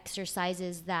with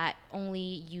exercises that only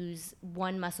use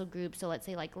one muscle group. So let's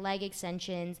say like leg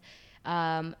extensions,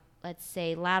 let's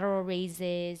say lateral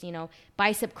raises,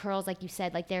 bicep curls, like you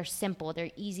said, like they're simple,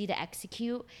 they're easy to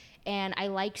execute. And I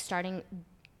like starting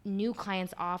new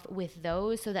clients off with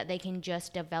those so that they can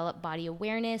just develop body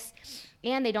awareness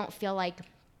and they don't feel like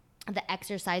the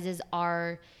exercises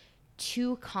are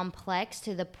too complex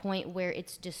to the point where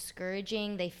it's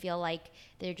discouraging. They feel like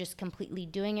they're just completely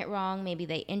doing it wrong. Maybe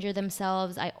they injure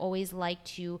themselves. I always like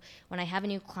to, when I have a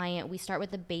new client, we start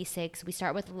with the basics. We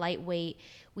start with lightweight.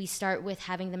 We start with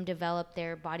having them develop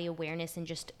their body awareness and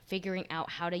just figuring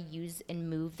out how to use and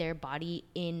move their body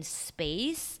in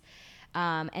space.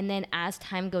 And then as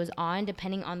time goes on,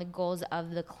 depending on the goals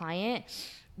of the client,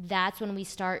 that's when we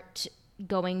start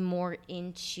going more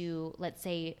into, let's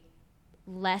say,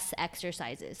 less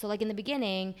exercises. So like in the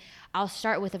beginning, I'll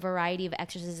start with a variety of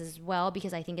exercises as well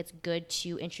because I think it's good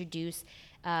to introduce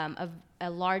a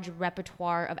large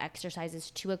repertoire of exercises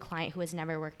to a client who has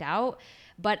never worked out.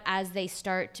 But as they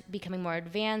start becoming more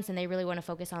advanced and they really want to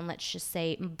focus on, let's just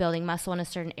say, building muscle in a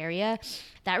certain area,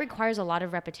 that requires a lot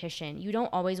of repetition. You don't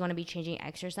always want to be changing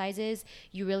exercises.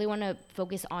 You really want to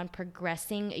focus on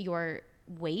progressing your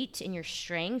weight and your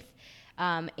strength.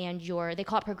 And they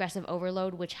call it progressive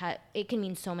overload, which it can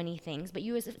mean so many things, but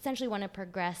you essentially want to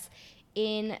progress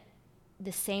in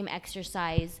the same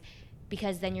exercise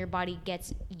because then your body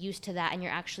gets used to that and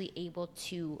you're actually able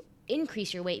to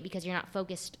increase your weight because you're not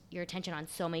focused your attention on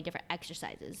so many different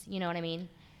exercises. You know what I mean?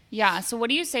 Yeah. So what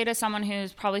do you say to someone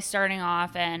who's probably starting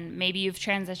off and maybe you've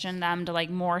transitioned them to like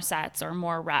more sets or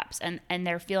more reps and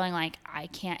they're feeling like, I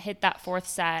can't hit that fourth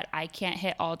set. I can't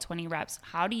hit all 20 reps.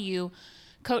 How do you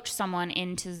coach someone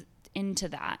into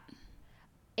that?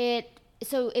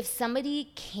 So if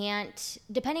somebody can't,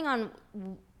 depending on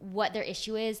what their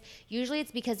issue is, usually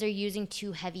it's because they're using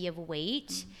too heavy of weight.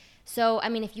 Mm-hmm. So,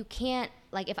 if you can't,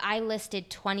 like if I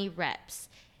listed 20 reps,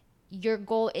 your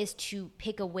goal is to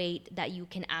pick a weight that you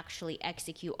can actually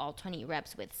execute all 20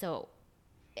 reps with. So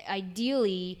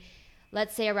ideally,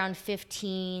 let's say around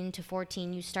 15 to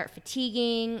 14, you start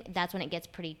fatiguing. That's when it gets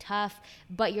pretty tough,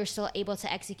 but you're still able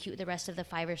to execute the rest of the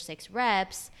 5 or 6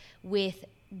 reps with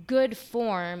good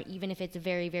form, even if it's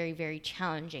very, very, very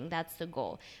challenging. That's the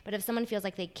goal. But if someone feels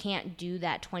like they can't do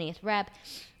that 20th rep,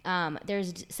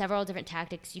 there's several different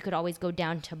tactics. You could always go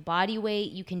down to body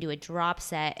weight. You can do a drop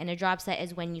set. And a drop set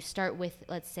is when you start with,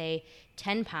 let's say,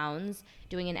 10 pounds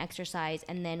doing an exercise.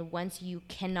 And then once you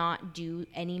cannot do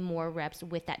any more reps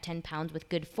with that 10 pounds with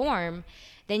good form,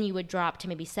 then you would drop to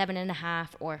maybe 7.5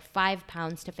 or 5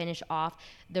 pounds to finish off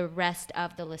the rest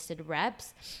of the listed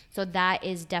reps. So that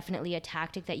is definitely a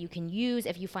tactic that you can use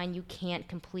if you find you can't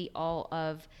complete all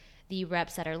of the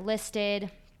reps that are listed.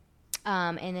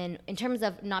 And then in terms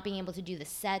of not being able to do the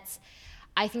sets,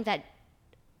 I feel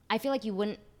like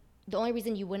the only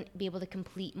reason you wouldn't be able to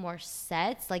complete more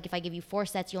sets, like if I give you 4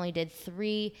 sets, you only did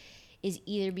 3, is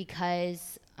either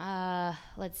because,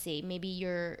 maybe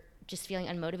you're just feeling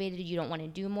unmotivated, you don't want to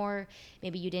do more,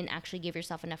 maybe you didn't actually give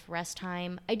yourself enough rest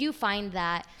time. I do find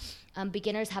that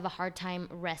beginners have a hard time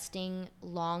resting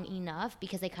long enough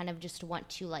because they kind of just want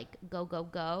to like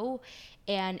go.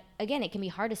 And again, it can be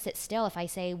hard to sit still. If I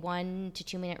say 1 to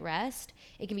 2 minute rest,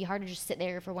 it can be hard to just sit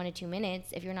there for 1 to 2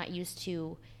 minutes if you're not used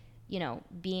to,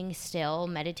 being still,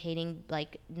 meditating,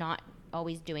 like not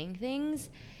always doing things.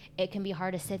 It can be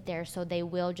hard to sit there, so they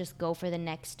will just go for the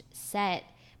next set,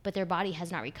 but their body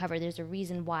has not recovered. There's a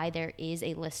reason why there is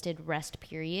a listed rest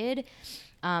period.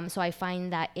 So I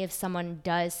find that if someone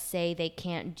does say they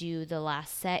can't do the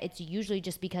last set, it's usually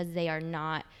just because they are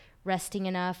not resting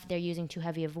enough, they're using too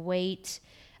heavy of weight,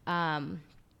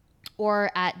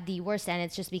 or at the worst end,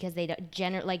 it's just because they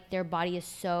don't their body is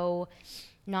so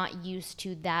not used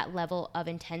to that level of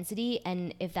intensity.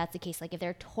 And if that's the case, like if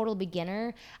they're a total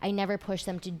beginner, I never push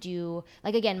them to do,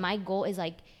 like, again, my goal is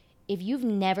like, if you've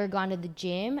never gone to the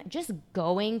gym, just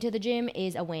going to the gym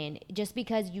is a win. Just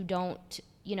because you don't,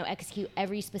 execute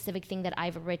every specific thing that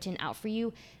I've written out for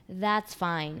you, that's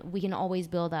fine. We can always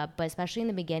build up. But especially in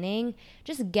the beginning,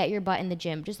 just get your butt in the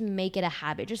gym. Just make it a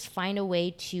habit. Just find a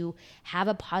way to have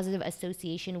a positive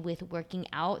association with working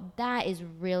out. That is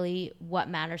really what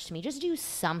matters to me. Just do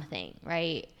something,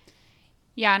 right?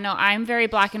 Yeah, no, I'm very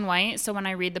black and white. So when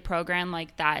I read the program,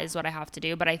 like that is what I have to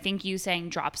do. But I think you saying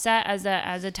drop set as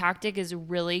a tactic is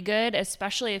really good,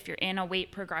 especially if you're in a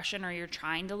weight progression or you're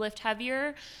trying to lift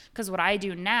heavier. Because what I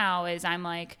do now is I'm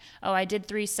like, oh, I did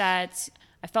 3 sets.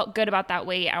 I felt good about that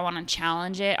weight. I want to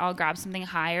challenge it. I'll grab something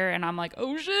higher. And I'm like,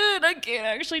 oh shit, I can't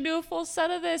actually do a full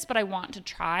set of this, but I want to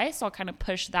try. So I'll kind of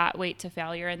push that weight to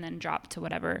failure and then drop to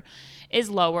whatever is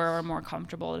lower or more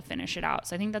comfortable to finish it out.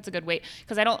 So I think that's a good weight,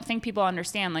 because I don't think people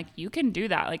understand, like, you can do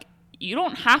that. Like, you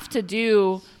don't have to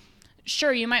do,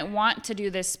 sure, you might want to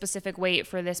do this specific weight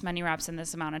for this many reps in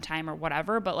this amount of time or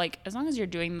whatever, but like, as long as you're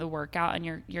doing the workout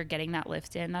and you're getting that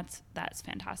lift in, that's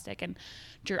fantastic. And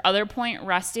to your other point,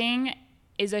 resting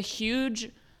is a huge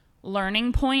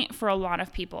learning point for a lot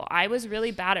of people. I was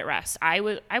really bad at rest. I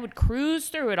would cruise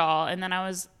through it all, and then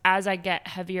as I get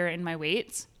heavier in my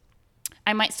weights,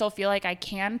 I might still feel like I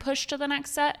can push to the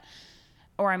next set,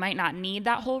 or I might not need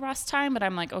that whole rest time, but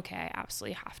I'm like, okay, I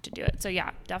absolutely have to do it. So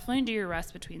yeah, definitely do your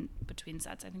rest between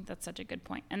sets. I think that's such a good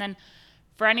point. And then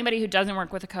for anybody who doesn't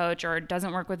work with a coach or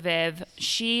doesn't work with Viv,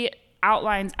 she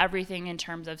outlines everything in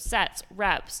terms of sets,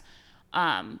 reps,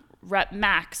 rep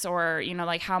max, or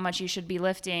like how much you should be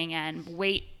lifting, and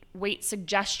weight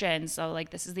suggestions. So like,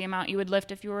 this is the amount you would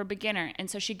lift if you were a beginner. And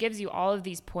so she gives you all of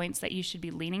these points that you should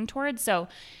be leaning towards. So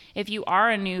if you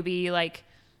are a newbie, like,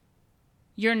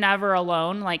 you're never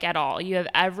alone, like, at all. You have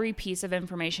every piece of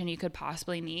information you could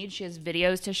possibly need. She has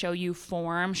videos to show you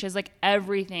form. She has like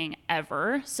everything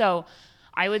ever. So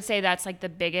I would say that's like the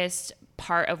biggest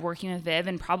part of working with Viv,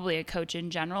 and probably a coach in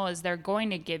general, is they're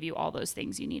going to give you all those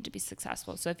things you need to be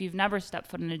successful. So if you've never stepped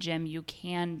foot in a gym, you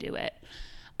can do it.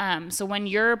 So when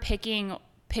you're picking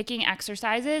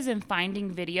exercises and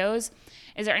finding videos,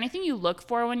 is there anything you look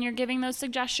for when you're giving those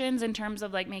suggestions in terms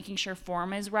of like making sure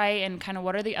form is right, and kind of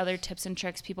what are the other tips and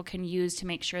tricks people can use to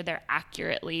make sure they're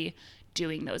accurately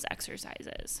doing those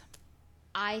exercises?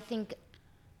 I think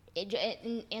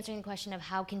in answering the question of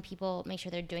how can people make sure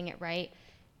they're doing it right,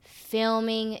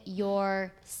 filming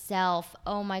yourself.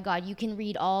 Oh my God, you can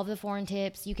read all the foreign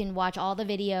tips, you can watch all the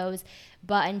videos,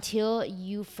 but until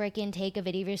you freaking take a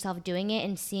video of yourself doing it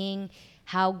and seeing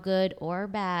how good or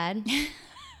bad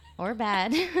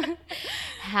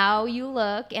how you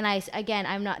look, and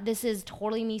I'm not, this is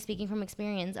totally me speaking from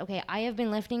experience. Okay, I have been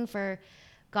lifting for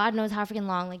God knows how freaking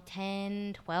long, like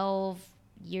 10, 12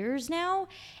 years now,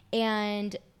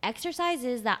 and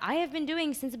exercises that I have been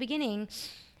doing since the beginning,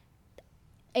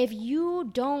 if you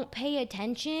don't pay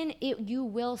attention, you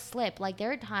will slip. Like,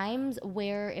 there are times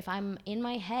where if I'm in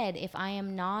my head, if I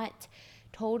am not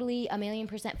totally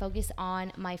 1,000,000% focus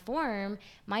on my form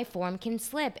can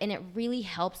slip. And it really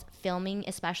helps filming,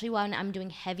 especially when I'm doing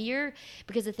heavier,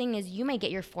 because the thing is, you might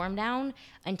get your form down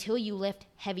until you lift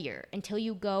heavier, until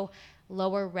you go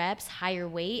lower reps, higher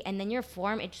weight, and then your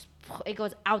form, it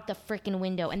goes out the freaking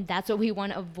window, and that's what we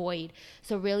want to avoid.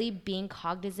 So really being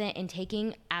cognizant and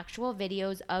taking actual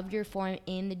videos of your form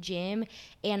in the gym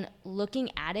and looking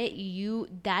at it,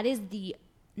 that is the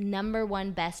number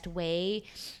one best way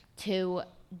to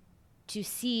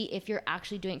see if you're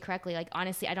actually doing it correctly. Like,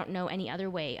 honestly, I don't know any other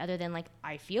way other than like,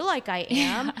 I feel like I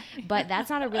am, but that's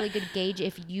not a really good gauge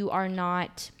if you're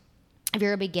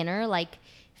a beginner, like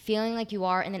feeling like you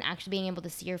are, and then actually being able to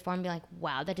see your form and be like,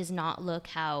 wow, that does not look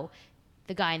how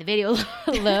the guy in the video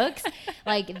looks.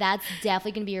 Like, that's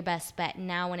definitely going to be your best bet.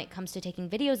 Now, when it comes to taking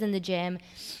videos in the gym,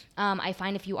 I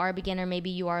find if you are a beginner,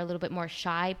 maybe you are a little bit more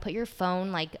shy, put your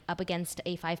phone like up against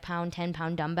a 5-pound,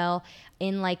 10-pound dumbbell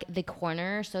in like the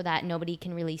corner so that nobody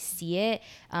can really see it.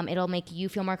 It'll make you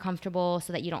feel more comfortable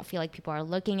so that you don't feel like people are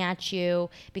looking at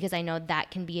you, because I know that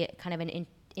can be kind of an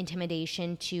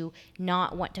intimidation to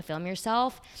not want to film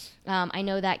yourself. I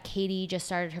know that Katie just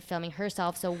started her filming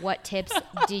herself. So what tips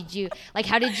did you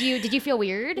feel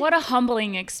weird? What a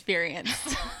humbling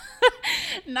experience.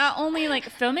 Not only like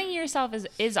filming yourself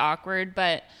is awkward,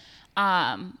 but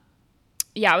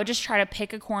yeah, I would just try to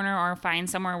pick a corner or find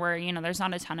somewhere where, there's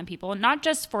not a ton of people, not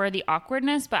just for the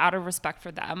awkwardness, but out of respect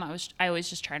for them. I always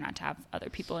just try not to have other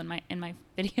people in my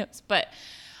videos, but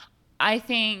I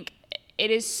think it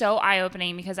is so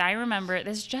eye-opening, because I remember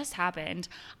this just happened.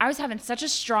 I was having such a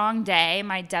strong day.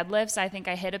 My deadlifts, I think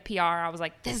I hit a PR. I was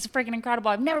like, this is freaking incredible.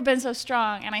 I've never been so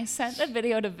strong. And I sent the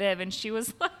video to Viv, and she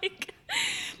was like,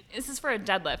 this is for a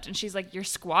deadlift. And she's like, you're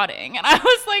squatting. And I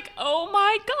was like, oh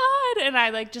my God. And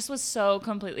I like just was so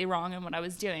completely wrong in what I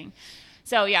was doing.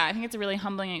 So yeah, I think it's a really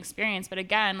humbling experience. But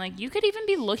again, like, you could even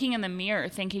be looking in the mirror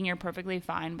thinking you're perfectly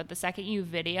fine, but the second you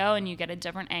video and you get a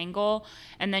different angle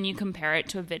and then you compare it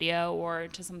to a video or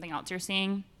to something else you're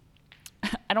seeing,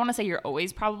 I don't want to say you're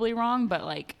always probably wrong, but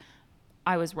like,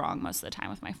 I was wrong most of the time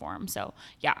with my form. So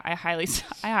yeah, I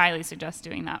highly suggest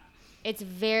doing that. It's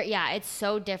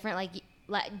so different.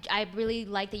 Like I really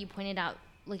like that you pointed out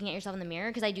looking at yourself in the mirror,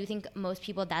 because I do think most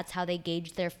people, that's how they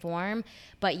gauge their form.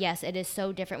 But yes, it is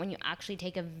so different when you actually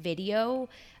take a video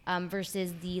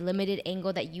versus the limited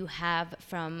angle that you have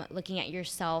from looking at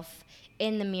yourself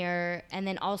in the mirror. And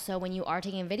then also when you are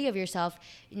taking a video of yourself,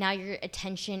 now your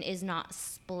attention is not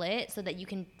split, so that you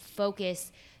can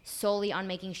focus solely on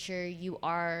making sure you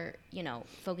are,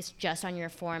 focused just on your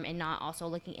form and not also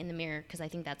looking in the mirror, because I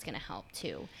think that's going to help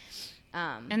too.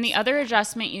 And the other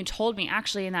adjustment you told me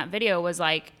actually in that video was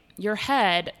like your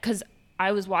head, because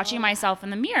I was watching myself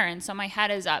in the mirror, and so my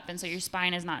head is up, and so your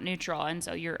spine is not neutral, and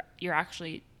so you're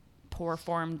actually poor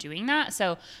form doing that.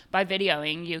 So by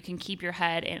videoing, you can keep your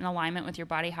head in alignment with your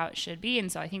body how it should be. And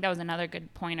so I think that was another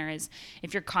good pointer, is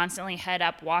if you're constantly head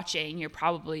up watching, you're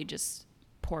probably just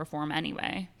poor form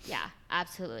anyway. Yeah,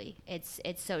 absolutely. It's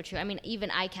so true. I mean,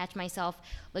 even I catch myself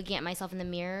looking at myself in the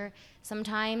mirror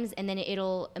sometimes, and then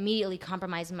it'll immediately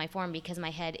compromise my form, because my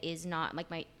head is not,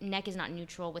 like, my neck is not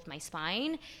neutral with my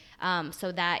spine.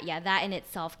 So that in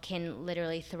itself can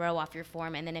literally throw off your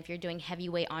form. And then if you're doing heavy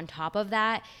weight on top of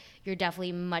that, you're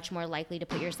definitely much more likely to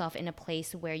put yourself in a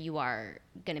place where you are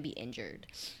going to be injured.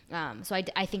 So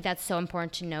I think that's so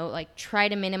important to note. Like, try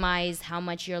to minimize how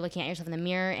much you're looking at yourself in the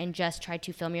mirror and just try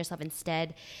to film yourself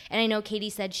instead. And I know Katie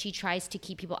said she tries to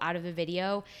keep people out of the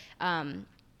video.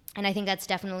 And I think that's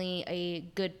definitely a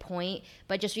good point.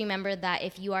 But just remember that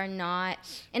if you are not,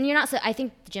 and you're not, so I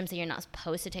think the gym said you're not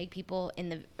supposed to take people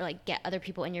get other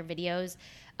people in your videos.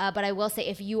 But I will say,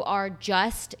 if you are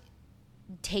just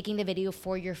taking the video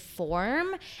for your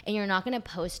form and you're not going to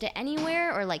post it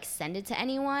anywhere or like send it to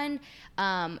anyone,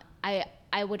 I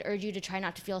would urge you to try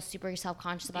not to feel super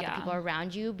self-conscious about the people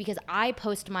around you, because I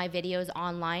post my videos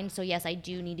online. So yes, I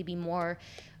do need to be more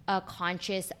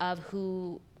conscious of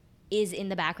who is in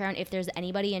the background, if there's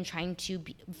anybody, and trying to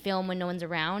film when no one's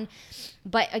around.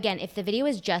 But again, if the video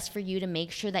is just for you to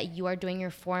make sure that you are doing your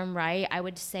form right, I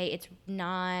would say it's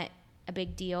not a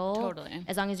big deal. Totally.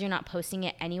 As long as you're not posting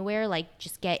it anywhere, like,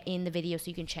 just get in the video so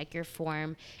you can check your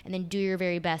form, and then do your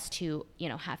very best to,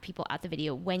 have people at the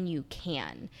video when you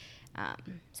can.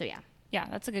 So yeah. Yeah,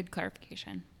 that's a good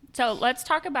clarification. So let's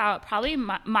talk about probably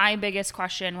my biggest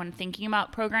question when thinking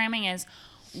about programming is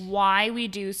why we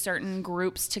do certain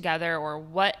groups together, or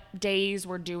what days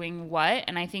we're doing what.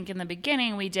 And I think in the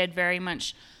beginning we did very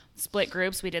much split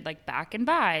groups. We did like back and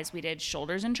buys, we did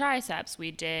shoulders and triceps,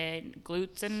 we did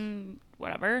glutes and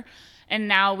whatever. And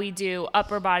now we do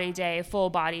upper body day, full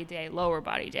body day, lower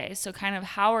body day. So kind of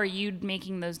how are you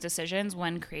making those decisions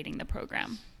when creating the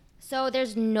program? So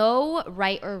there's no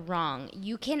right or wrong.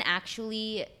 You can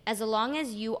actually, as long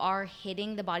as you are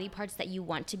hitting the body parts that you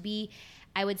want to be,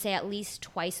 I would say at least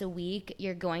twice a week,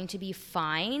 you're going to be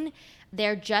fine.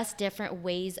 They're just different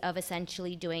ways of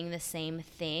essentially doing the same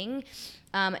thing.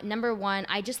 Number one,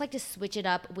 I just like to switch it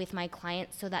up with my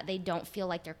clients so that they don't feel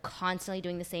like they're constantly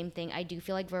doing the same thing. I do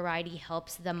feel like variety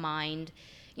helps the mind,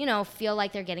 feel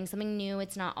like they're getting something new.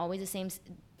 It's not always the same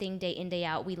thing day in, day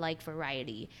out. We like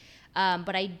variety.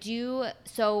 But I do,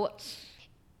 so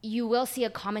you will see a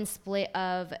common split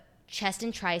of chest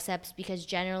and triceps, because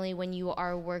generally when you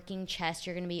are working chest,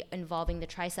 you're going to be involving the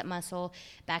tricep muscle.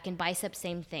 Back and biceps,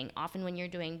 same thing. Often when you're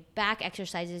doing back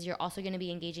exercises, you're also going to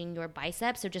be engaging your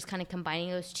biceps. So just kind of combining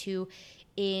those two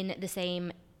in the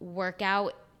same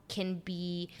workout can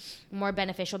be more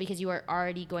beneficial because you are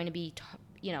already going to be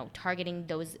targeting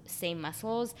those same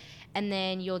muscles. And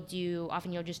then you'll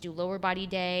just do lower body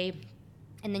day,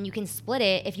 and then you can split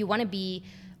it if you want to be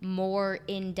more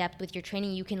in depth with your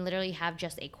training. You can literally have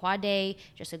just a quad day,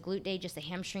 just a glute day, just a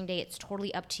hamstring day. It's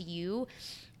totally up to you.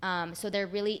 So there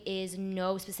really is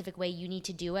no specific way you need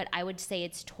to do it. I would say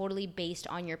it's totally based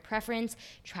on your preference.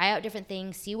 Try out different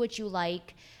things, see what you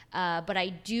like. But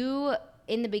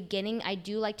in the beginning, I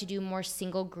do like to do more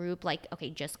single group, like,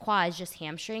 okay, just quads, just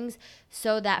hamstrings,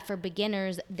 so that for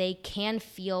beginners, they can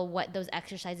feel what those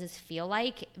exercises feel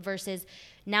like, versus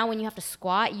now when you have to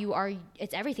squat,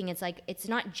 it's everything. It's like, it's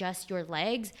not just your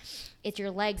legs, it's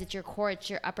your core, it's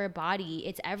your upper body,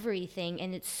 it's everything.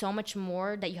 And it's so much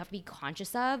more that you have to be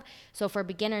conscious of. So for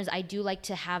beginners, I do like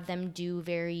to have them do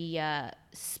very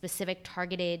specific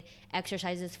targeted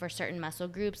exercises for certain muscle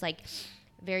groups, like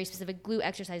very specific glute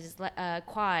exercises,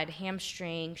 quad,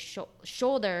 hamstring,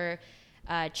 shoulder,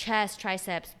 chest,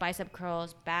 triceps, bicep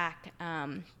curls, back,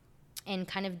 and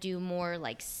kind of do more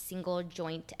like single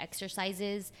joint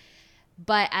exercises.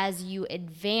 But as you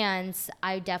advance,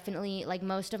 I definitely, like,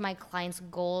 most of my clients'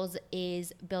 goals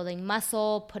is building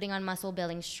muscle, putting on muscle,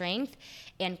 building strength,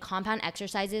 and compound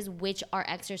exercises, which are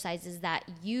exercises that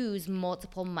use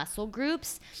multiple muscle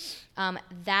groups.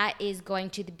 That is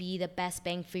going to be the best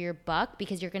bang for your buck,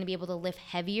 because you're going to be able to lift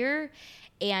heavier.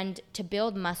 And to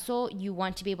build muscle, you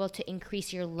want to be able to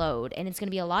increase your load. And it's going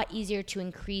to be a lot easier to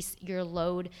increase your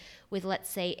load with, let's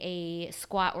say, a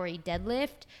squat or a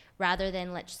deadlift, rather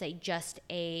than, let's say, just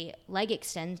a leg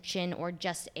extension or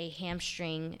just a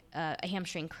hamstring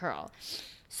curl.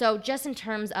 So just in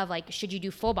terms of, like, should you do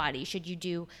full body? Should you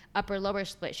do upper lower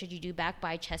split? Should you do back,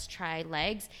 bi, chest, tri,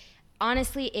 legs?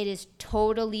 Honestly, it is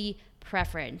totally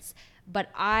preference. But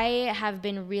I have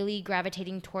been really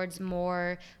gravitating towards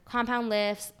more compound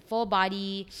lifts, full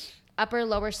body, upper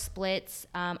lower splits,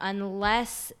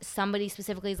 unless somebody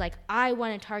specifically is like, I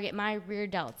want to target my rear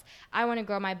delts, I want to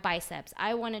grow my biceps,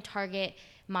 I want to target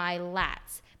my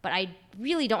lats. But I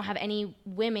really don't have any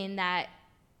women that,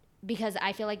 because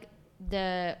I feel like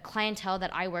the clientele that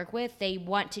I work with, they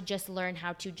want to just learn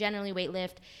how to generally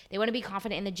weightlift. They want to be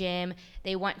confident in the gym.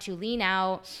 They want to lean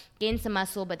out, gain some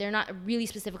muscle, but they're not really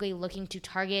specifically looking to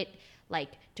target,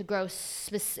 like, to grow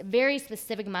very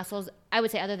specific muscles, I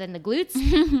would say, other than the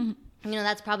glutes.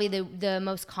 That's probably the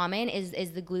most common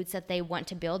is the glutes that they want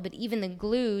to build. But even the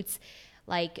glutes,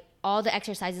 like, all the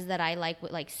exercises that I like,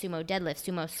 with, like, sumo deadlifts,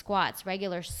 sumo squats,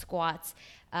 regular squats,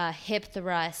 hip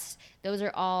thrusts, those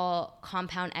are all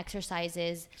compound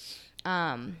exercises.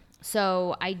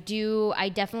 So I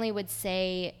definitely would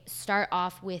say start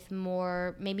off with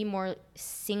maybe more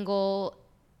single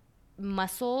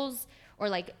muscles, or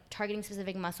like targeting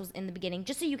specific muscles in the beginning,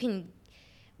 just so you can,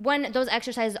 those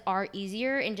exercises are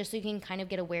easier, and just so you can kind of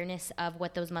get awareness of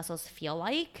what those muscles feel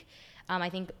like. I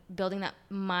think building that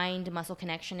mind-muscle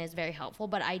connection is very helpful,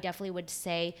 but I definitely would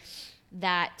say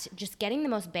that just getting the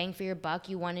most bang for your buck,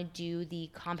 you want to do the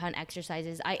compound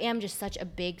exercises. I am just such a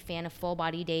big fan of full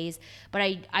body days, but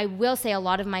I will say a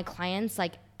lot of my clients,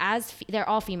 like, they're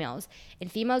all females,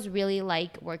 and females really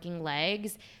like working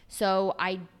legs. So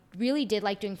I really did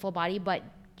like doing full body, but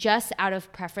just out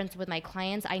of preference with my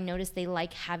clients, I noticed they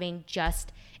like having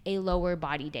just a lower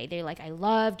body day. They're like, I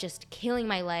love just killing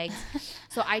my legs.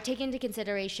 So I take into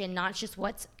consideration not just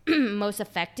what's most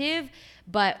effective,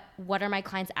 but what are my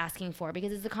clients asking for?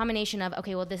 Because it's a combination of,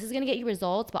 okay, well, this is going to get you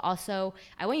results, but also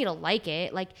I want you to like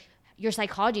it. Like, your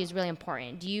psychology is really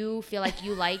important. Do you feel like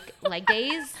you like leg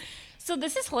days? So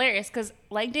this is hilarious, because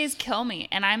leg days kill me,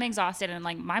 and I'm exhausted, and,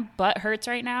 like, my butt hurts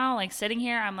right now. Like, sitting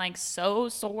here, I'm, like, so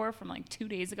sore from, like, 2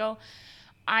 days ago.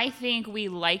 I think we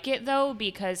like it though,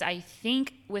 because I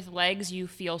think with legs you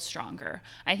feel stronger.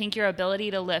 I think your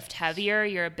ability to lift heavier,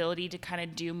 your ability to kind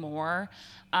of do more.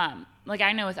 Like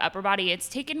I know with upper body, it's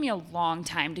taken me a long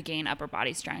time to gain upper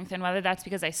body strength. And whether that's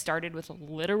because I started with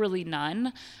literally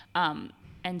none,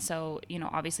 and so, you know,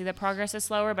 obviously the progress is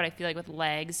slower, but I feel like with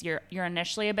legs, you're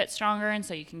initially a bit stronger, and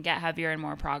so you can get heavier and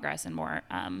more progress and more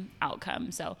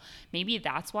outcome. So maybe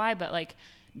that's why, but like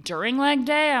during leg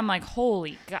day, I'm like,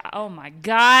 holy God, oh my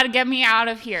God, get me out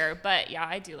of here. But yeah,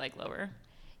 I do like lower.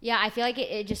 Yeah, I feel like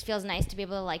it just feels nice to be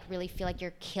able to like really feel like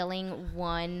you're killing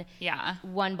one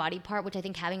body part, which I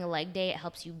think having a leg day, it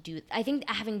helps you do. I think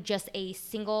having just a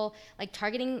single, like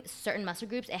targeting certain muscle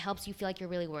groups, it helps you feel like you're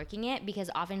really working it,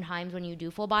 because oftentimes when you do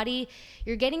full body,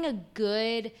 you're getting a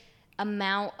good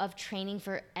amount of training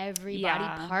for every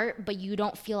body part, but you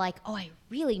don't feel like, oh, I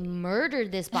really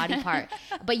murdered this body part.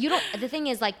 But you don't, the thing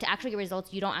is, like, to actually get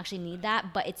results, you don't actually need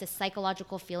that, but it's a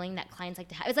psychological feeling that clients like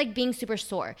to have. It's like being super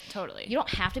sore. Totally. You don't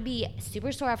have to be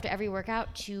super sore after every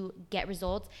workout to get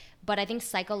results, but I think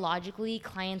psychologically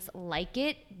clients like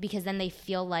it, because then they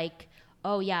feel like,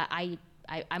 oh yeah,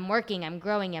 I'm working, I'm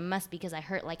growing, it must, because I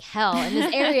hurt like hell in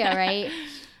this area, right?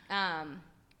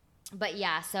 But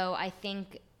yeah, so I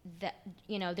think that,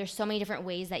 you know, there's so many different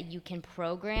ways that you can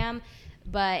program,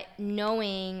 but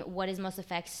knowing what is most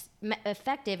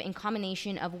effective in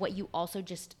combination of what you also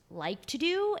just like to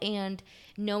do, and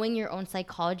knowing your own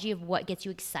psychology of what gets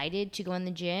you excited to go in the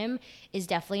gym is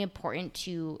definitely important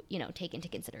to, you know, take into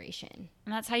consideration.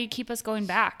 And that's how you keep us going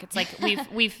back. It's like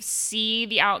we've see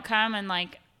the outcome and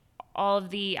like all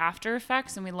of the after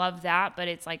effects, and we love that, but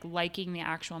it's like liking the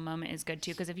actual moment is good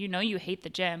too, because if you know you hate the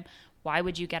gym, why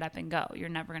would you get up and go? You're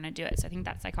never going to do it. So I think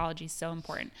that psychology is so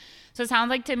important. So it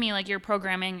sounds like to me like your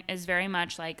programming is very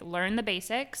much like learn the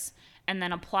basics and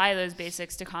then apply those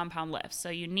basics to compound lifts. So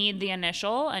you need the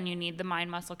initial and you need the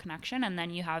mind-muscle connection, and then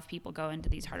you have people go into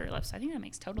these harder lifts. So I think that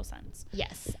makes total sense.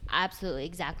 Yes, absolutely,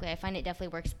 exactly. I find it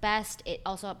definitely works best. It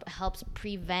also helps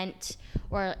prevent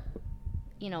or,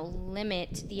 you know,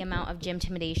 limit the amount of gym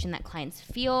intimidation that clients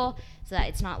feel, so that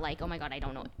it's not like, oh my God, I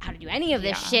don't know how to do any of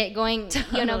this shit going,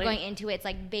 totally. You know, going into it. It's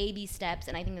like baby steps,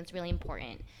 and I think that's really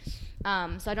important.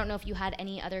 So I don't know if you had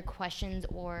any other questions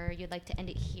or you'd like to end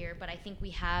it here, but I think we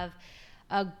have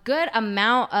a good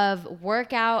amount of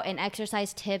workout and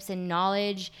exercise tips and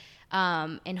knowledge.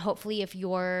 And hopefully if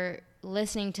you're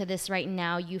listening to this right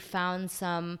now, you found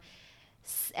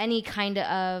any kind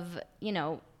of, you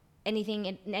know,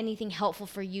 anything helpful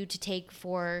for you to take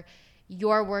for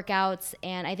your workouts.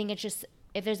 And I think it's just,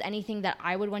 if there's anything that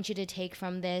I would want you to take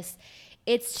from this,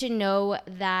 it's to know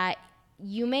that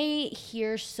you may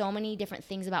hear so many different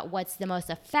things about what's the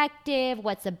most effective,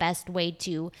 what's the best way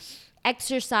to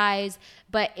exercise,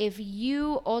 but if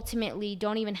you ultimately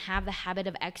don't even have the habit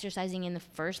of exercising in the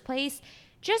first place,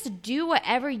 just do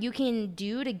whatever you can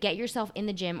do to get yourself in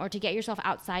the gym, or to get yourself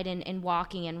outside and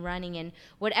walking and running and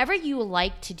whatever you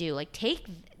like to do. Like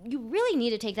you really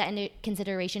need to take that into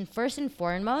consideration first and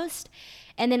foremost.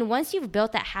 And then once you've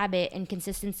built that habit and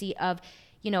consistency of,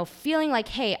 you know, feeling like,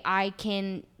 hey, I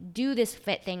can do this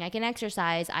fit thing, I can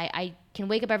exercise, I can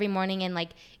wake up every morning and like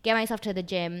get myself to the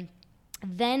gym,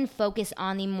 then focus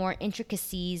on the more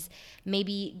intricacies,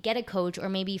 maybe get a coach, or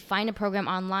maybe find a program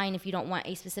online if you don't want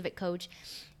a specific coach,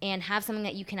 and have something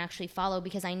that you can actually follow.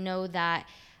 Because I know that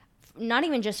not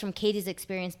even just from Katie's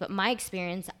experience, but my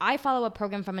experience, I follow a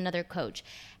program from another coach.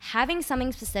 Having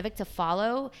something specific to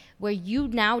follow where you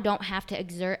now don't have to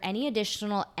exert any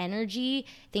additional energy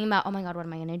thinking about, oh my God, what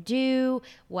am I going to do?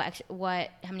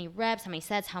 How many reps, how many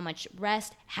sets, how much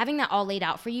rest? Having that all laid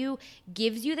out for you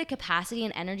gives you the capacity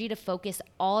and energy to focus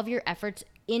all of your efforts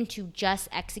into just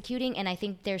executing. And I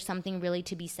think there's something really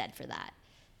to be said for that.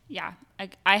 Yeah,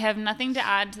 I have nothing to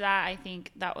add to that. I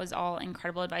think that was all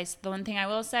incredible advice. The one thing I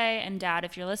will say, and Dad,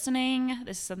 if you're listening,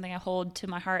 this is something I hold to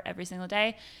my heart every single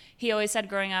day. He always said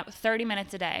growing up, 30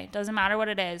 minutes a day. Doesn't matter what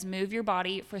it is. Move your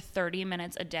body for 30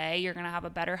 minutes a day. You're going to have a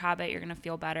better habit. You're going to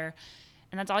feel better.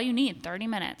 And that's all you need, 30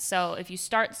 minutes. So if you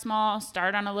start small,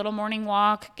 start on a little morning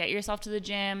walk, get yourself to the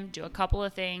gym, do a couple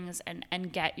of things,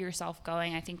 and get yourself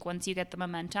going. I think once you get the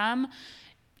momentum,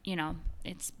 you know,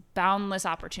 it's boundless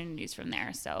opportunities from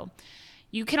there. So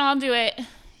you can all do it.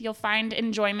 You'll find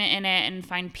enjoyment in it and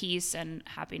find peace and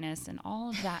happiness and all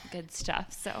of that good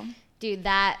stuff. So, dude,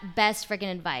 that best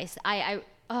freaking advice. I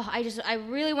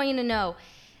really want you to know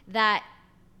that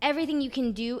everything you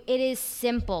can do, it is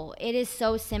simple. It is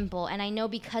so simple. And I know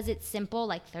because it's simple,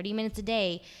 like 30 minutes a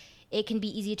day, it can be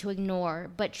easy to ignore.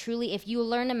 But truly, if you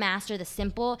learn to master the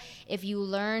simple, if you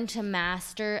learn to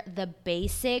master the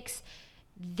basics,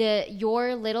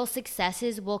 your little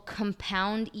successes will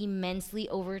compound immensely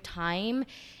over time,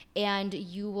 and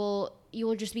you will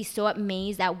just be so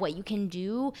amazed at what you can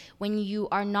do when you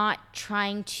are not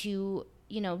trying to,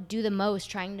 do the most,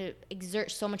 trying to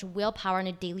exert so much willpower on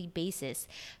a daily basis.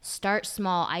 Start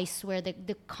small. I swear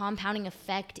the compounding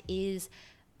effect is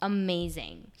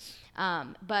amazing.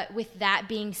 But with that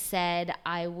being said,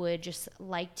 I would just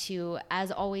like to,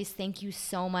 as always, thank you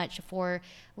so much for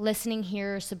listening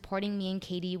here, supporting me and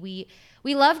Katie. We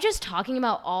love just talking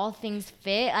about all things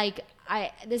fit.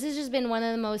 This has just been one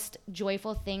of the most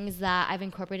joyful things that I've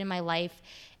incorporated in my life,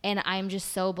 and I'm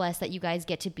just so blessed that you guys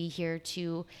get to be here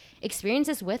to experience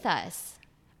this with us.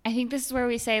 I think this is where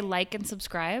we say like and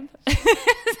subscribe. Is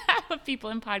that what people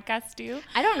in podcasts do?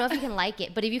 I don't know if you can like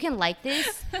it, but if you can like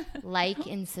this, like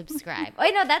and subscribe. Oh,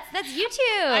 no, that's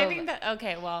YouTube. I think that,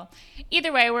 okay, well,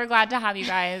 either way, we're glad to have you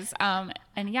guys.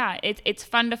 And yeah, it's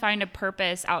fun to find a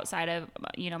purpose outside of,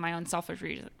 my own selfish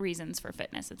reasons for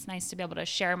fitness. It's nice to be able to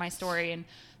share my story and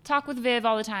talk with Viv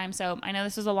all the time. So I know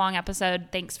this was a long episode.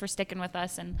 Thanks for sticking with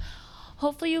us, and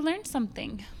hopefully you learned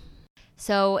something.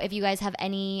 So if you guys have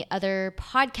any other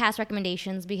podcast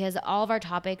recommendations, because all of our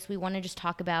topics, we want to just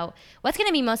talk about what's going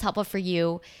to be most helpful for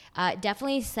you,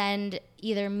 definitely send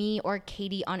either me or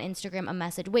Katie on Instagram a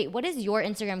message. Wait, what is your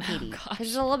Instagram, Katie? Because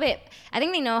it's a little bit, I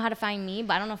think they know how to find me,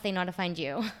 but I don't know if they know how to find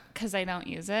you. Because I don't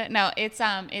use it. No, it's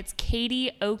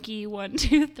Katie Oki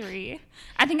 123.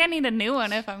 I think I need a new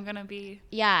one if I'm going to be.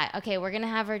 Yeah, okay, we're going to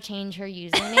have her change her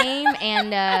username,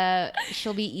 and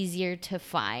she'll be easier to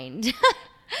find.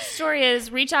 Story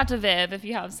is, reach out to Viv if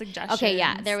you have suggestions. Okay,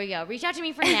 yeah, there we go. Reach out to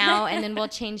me for now, and then we'll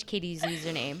change Katie's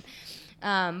username.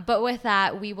 But with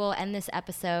that, we will end this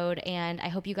episode, and I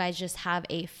hope you guys just have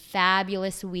a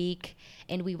fabulous week,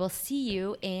 and we will see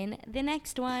you in the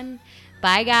next one.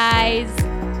 Bye,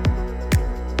 guys.